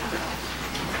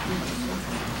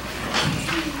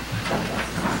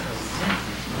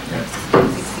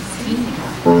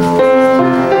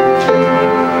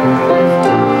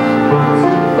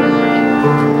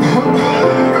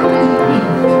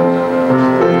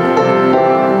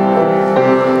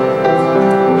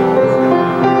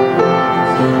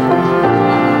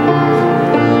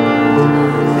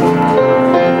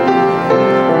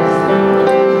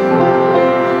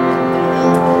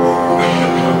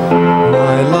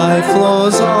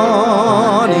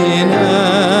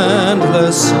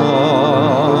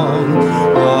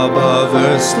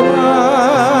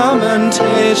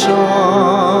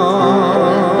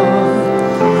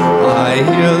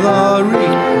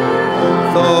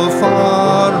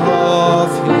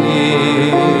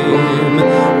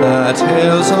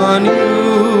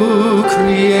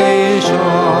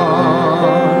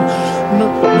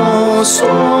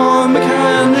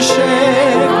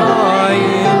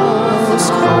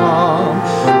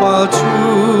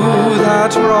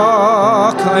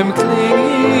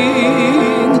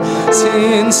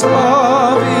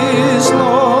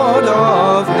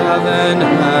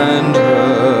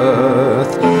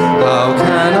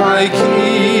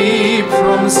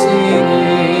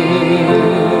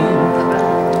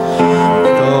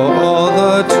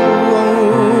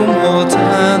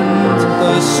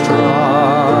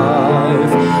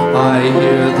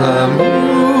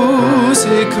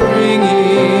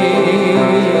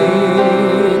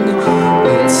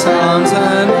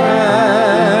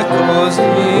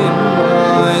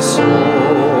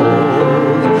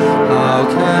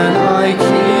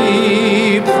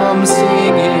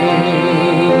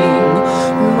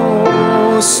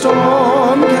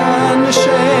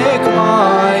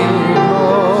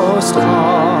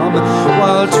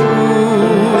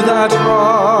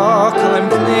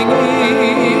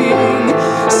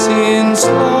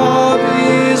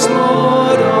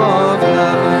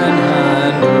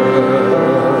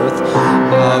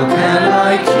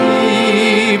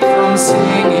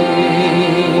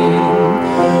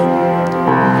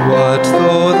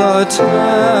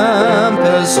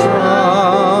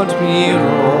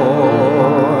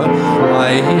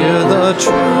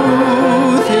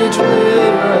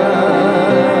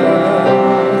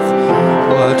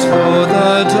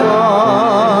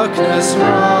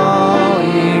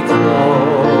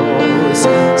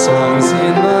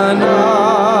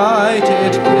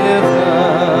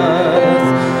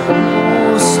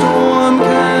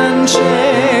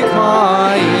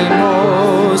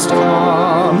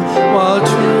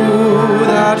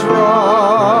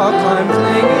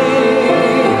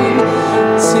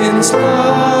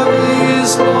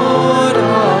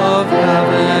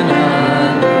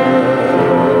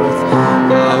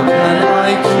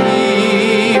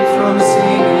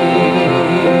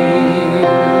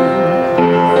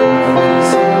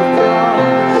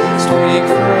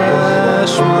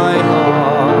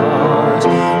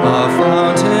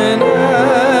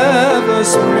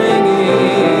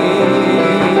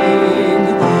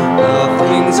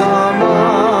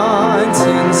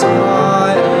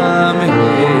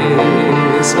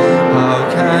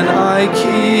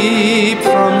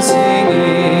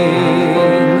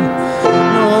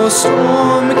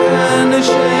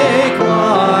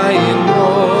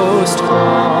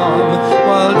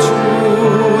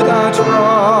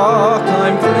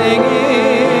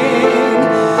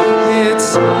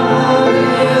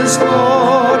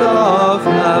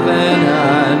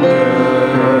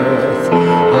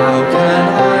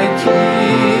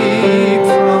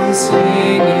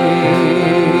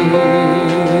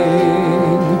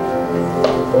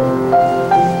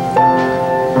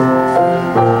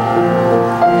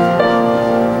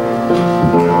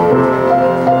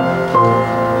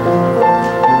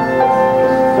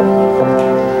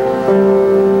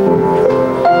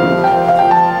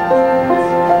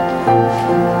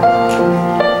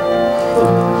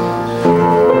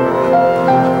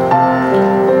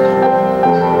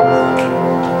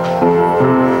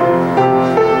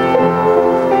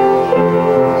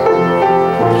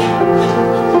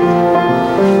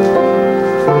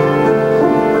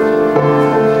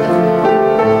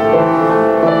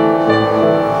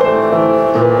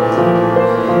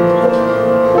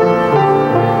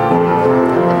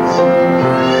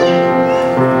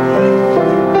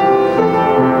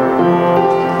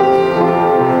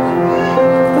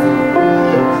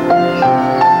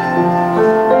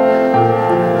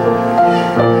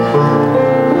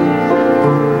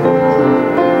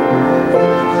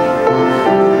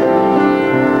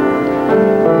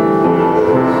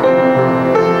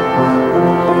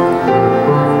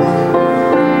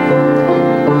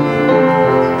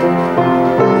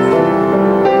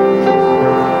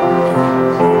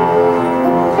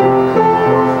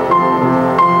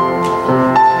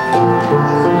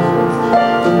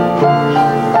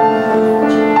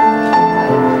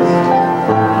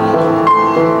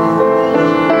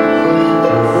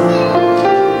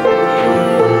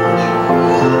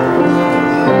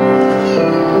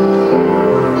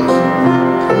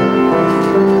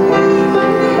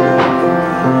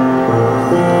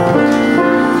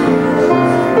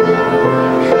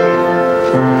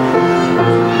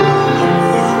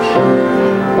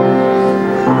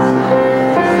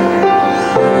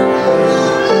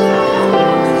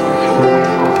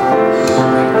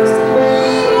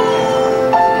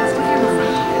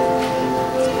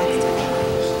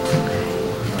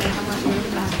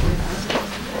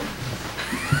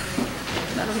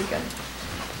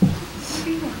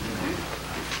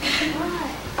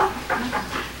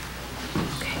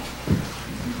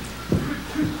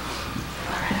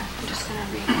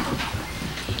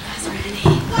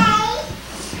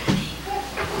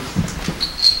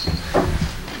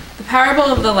 parable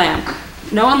of the lamp.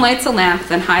 No one lights a lamp,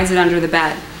 then hides it under the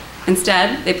bed.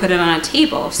 Instead, they put it on a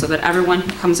table so that everyone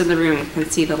who comes in the room can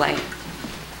see the light.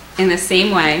 In the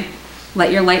same way,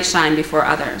 let your light shine before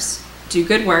others. Do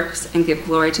good works and give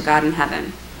glory to God in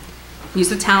heaven. Use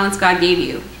the talents God gave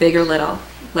you, big or little.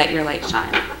 Let your light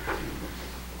shine.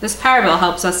 This parable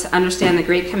helps us to understand the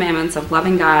great commandments of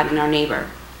loving God and our neighbor.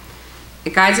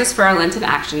 It guides us for our Lenten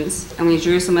actions, and we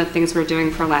drew some of the things we're doing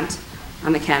for Lent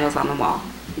on the candles on the wall.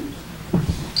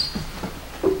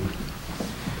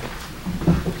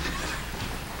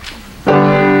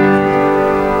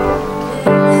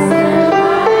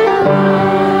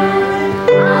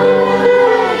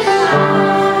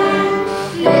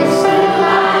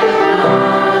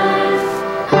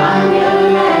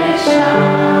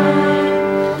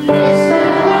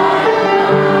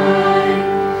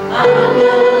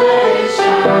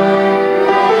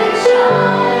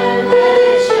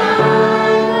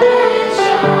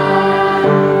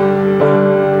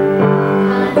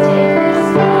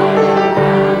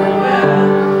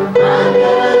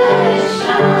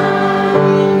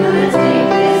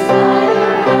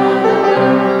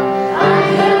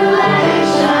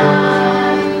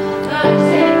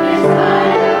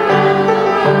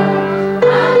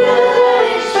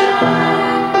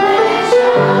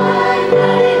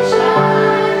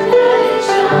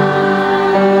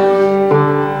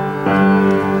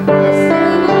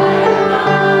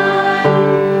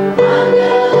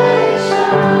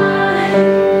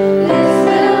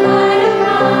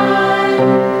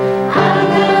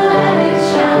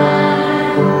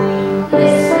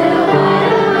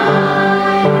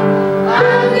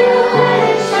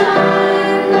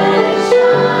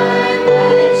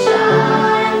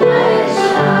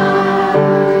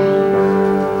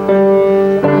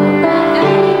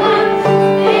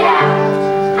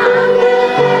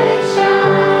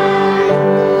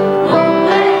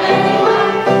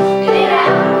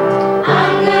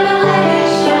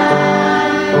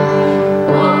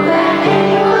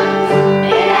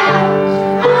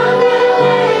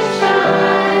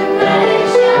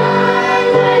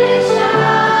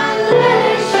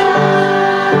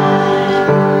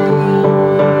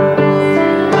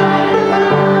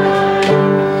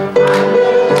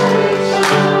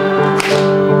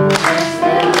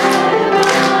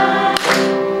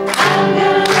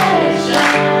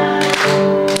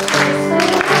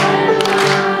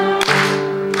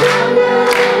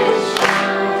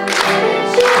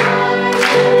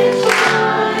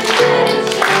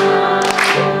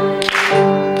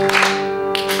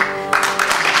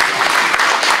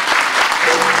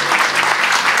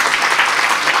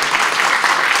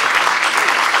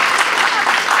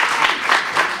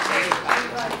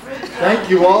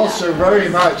 Thank you all so very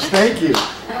much. Thank you.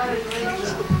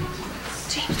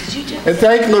 And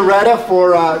thank Loretta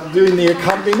for doing the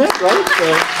accompaniment, right?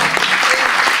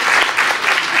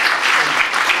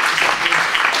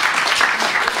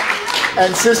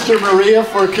 And Sister Maria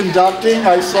for conducting.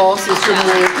 I saw Sister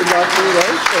Maria conducting,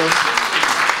 right?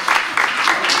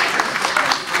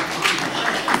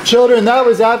 Children, that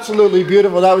was absolutely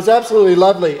beautiful. That was absolutely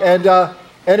lovely.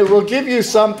 And it will give you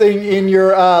something in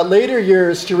your later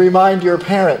years to remind your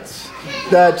parents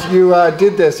that you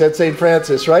did this at St.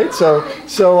 Francis, right? So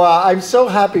I'm so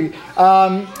happy.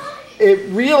 It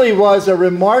really was a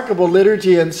remarkable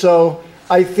liturgy, and so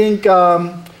I think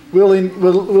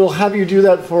we'll have you do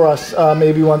that for us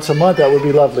maybe once a month. That would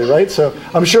be lovely, right? So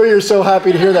I'm sure you're so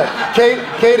happy to hear that.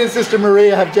 Kate and Sister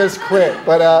Maria have just quit,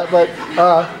 but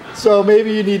so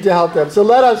maybe you need to help them. So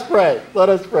let us pray. Let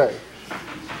us pray.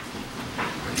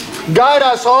 Guide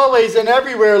us always and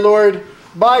everywhere, Lord,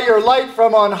 by your light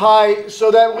from on high, so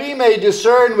that we may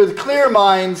discern with clear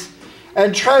minds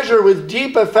and treasure with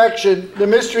deep affection the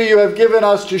mystery you have given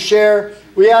us to share.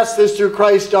 We ask this through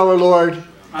Christ our Lord.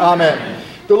 Amen.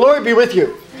 The Lord be with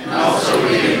you. And also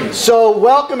with you. So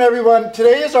welcome everyone.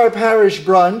 Today is our parish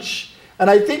brunch, and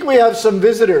I think we have some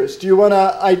visitors. Do you want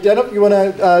to identify? You want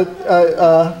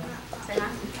to?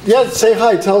 Yeah, say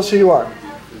hi. Tell us who you are.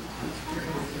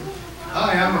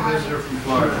 Hi, I'm a visitor from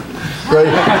Florida.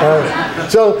 Right.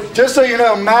 So, just so you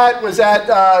know, Matt was at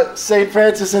St.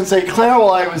 Francis and St. Clair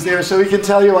while I was there, so he can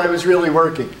tell you I was really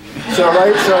working. So,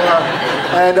 right? So,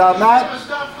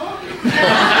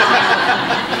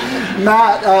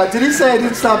 Matt, did he say I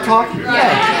didn't stop talking?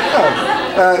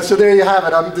 Yeah. So there you have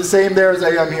it. I'm the same there as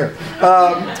I am here.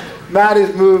 Matt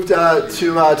has moved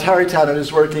to Tarrytown and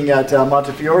is working at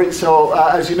Montefiore. So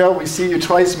as you know, we see you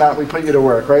twice, Matt. We put you to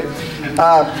work, right?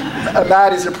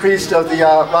 Matt is a priest of the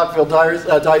Rockville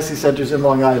Diocese Centers in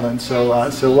Long Island. So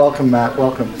so welcome, Matt.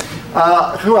 Welcome.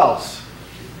 Who else?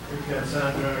 We've got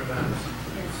Sandra.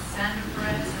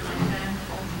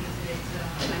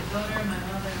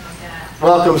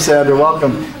 Welcome, Sandra.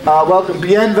 Welcome. Welcome.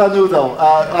 Bienvenido.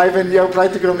 Ivan, yo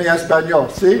practico mi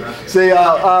español. See? See,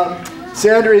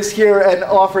 Sandra is here and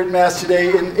offered Mass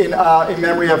today in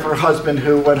memory of her husband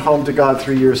who went home to God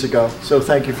 3 years ago. So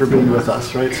thank you for being with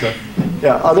us, right? So,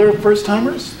 yeah. Other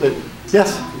first-timers?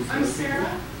 Yes? I'm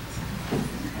Sarah.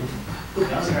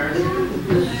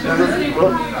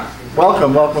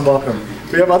 Welcome, welcome, welcome.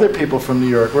 We have other people from New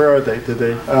York. Where are they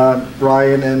today?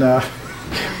 Ryan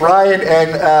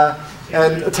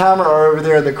and Tamara are over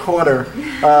there in the corner.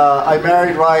 I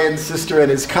married Ryan's sister and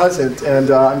his cousin,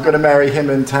 and I'm going to marry him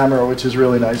and Tamara, which is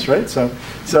really nice, right? So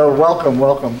welcome,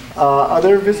 welcome.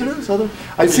 Other visitors?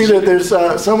 I see that there's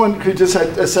someone who just had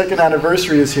a second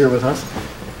anniversary is here with us.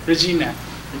 Regina.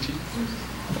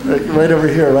 Right over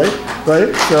here, right?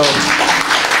 Right? So.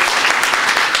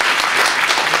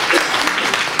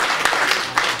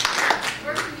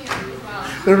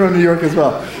 They're from New York as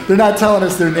well. They're not telling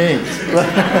us their names.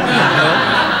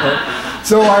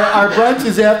 So our brunch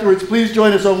is afterwards. Please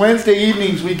join us on Wednesday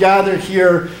evenings. We gather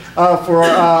here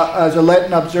as a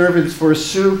Lenten observance for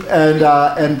soup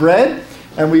and bread,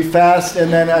 and we fast.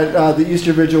 And then at the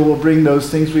Easter Vigil, we'll bring those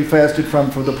things we fasted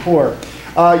from for the poor.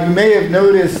 You may have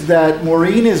noticed that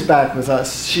Maureen is back with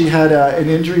us. She had an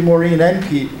injury. Maureen and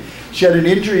Pete. She had an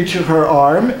injury to her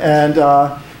arm, and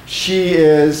she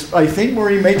is, I think,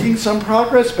 Maureen, making some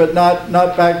progress, but not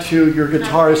back to your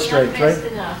guitar strength, right?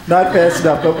 Not fast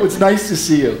enough, but it's nice to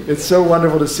see you. It's so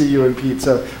wonderful to see you and Pete.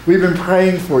 So we've been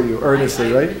praying for you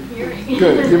earnestly, right?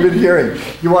 Good, you've been hearing.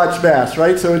 You watch Mass,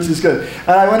 right? So which is good.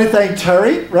 And I want to thank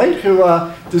Terry, right, who,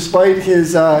 despite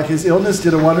his illness,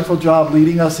 did a wonderful job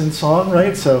leading us in song,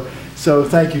 right? So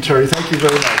thank you, Terry. Thank you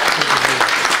very much.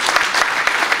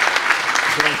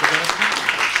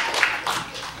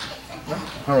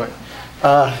 All right.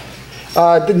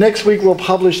 The next week we'll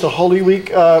publish the Holy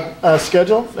Week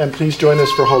schedule, and please join us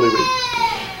for Holy Week.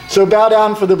 So bow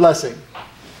down for the blessing.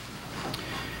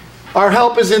 Our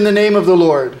help is in the name of the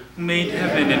Lord. Who made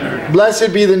heaven and earth.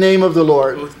 Blessed be the name of the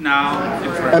Lord. Both now and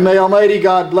forever. And may Almighty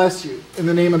God bless you in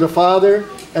the name of the Father,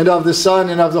 and of the Son,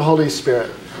 and of the Holy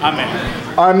Spirit.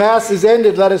 Amen. Our Mass is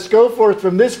ended. Let us go forth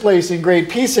from this place in great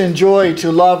peace and joy to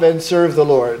love and serve the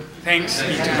Lord. Thanks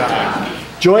be to God.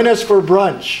 Join us for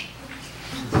brunch.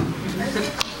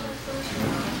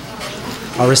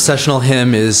 Our recessional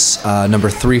hymn is number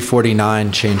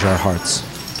 349, Change Our Hearts.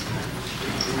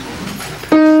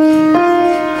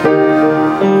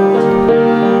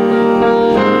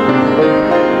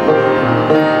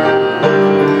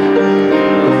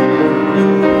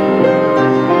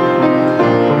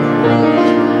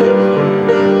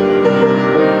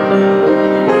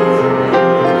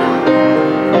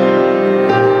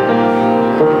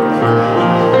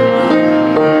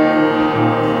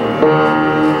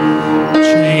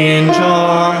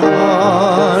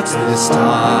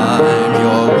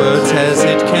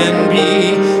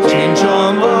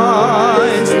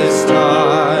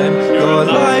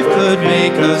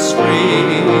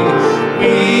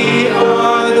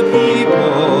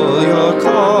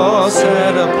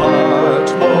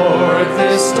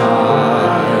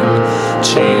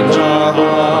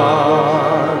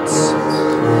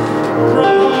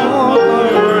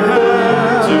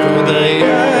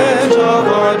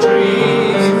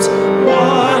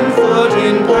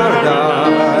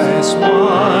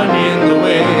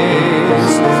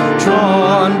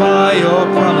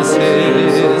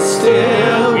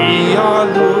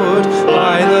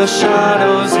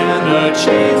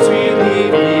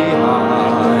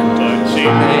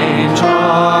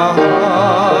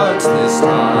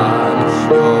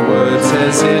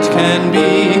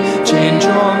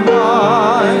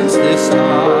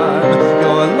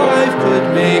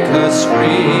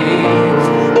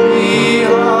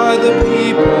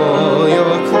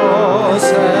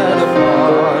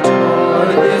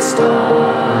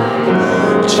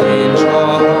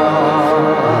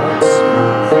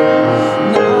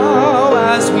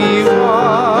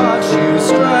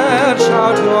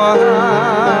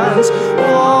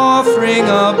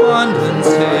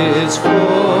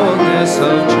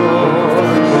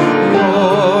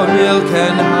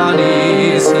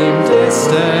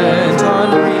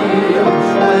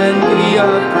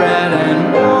 Bread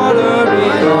and water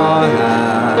in our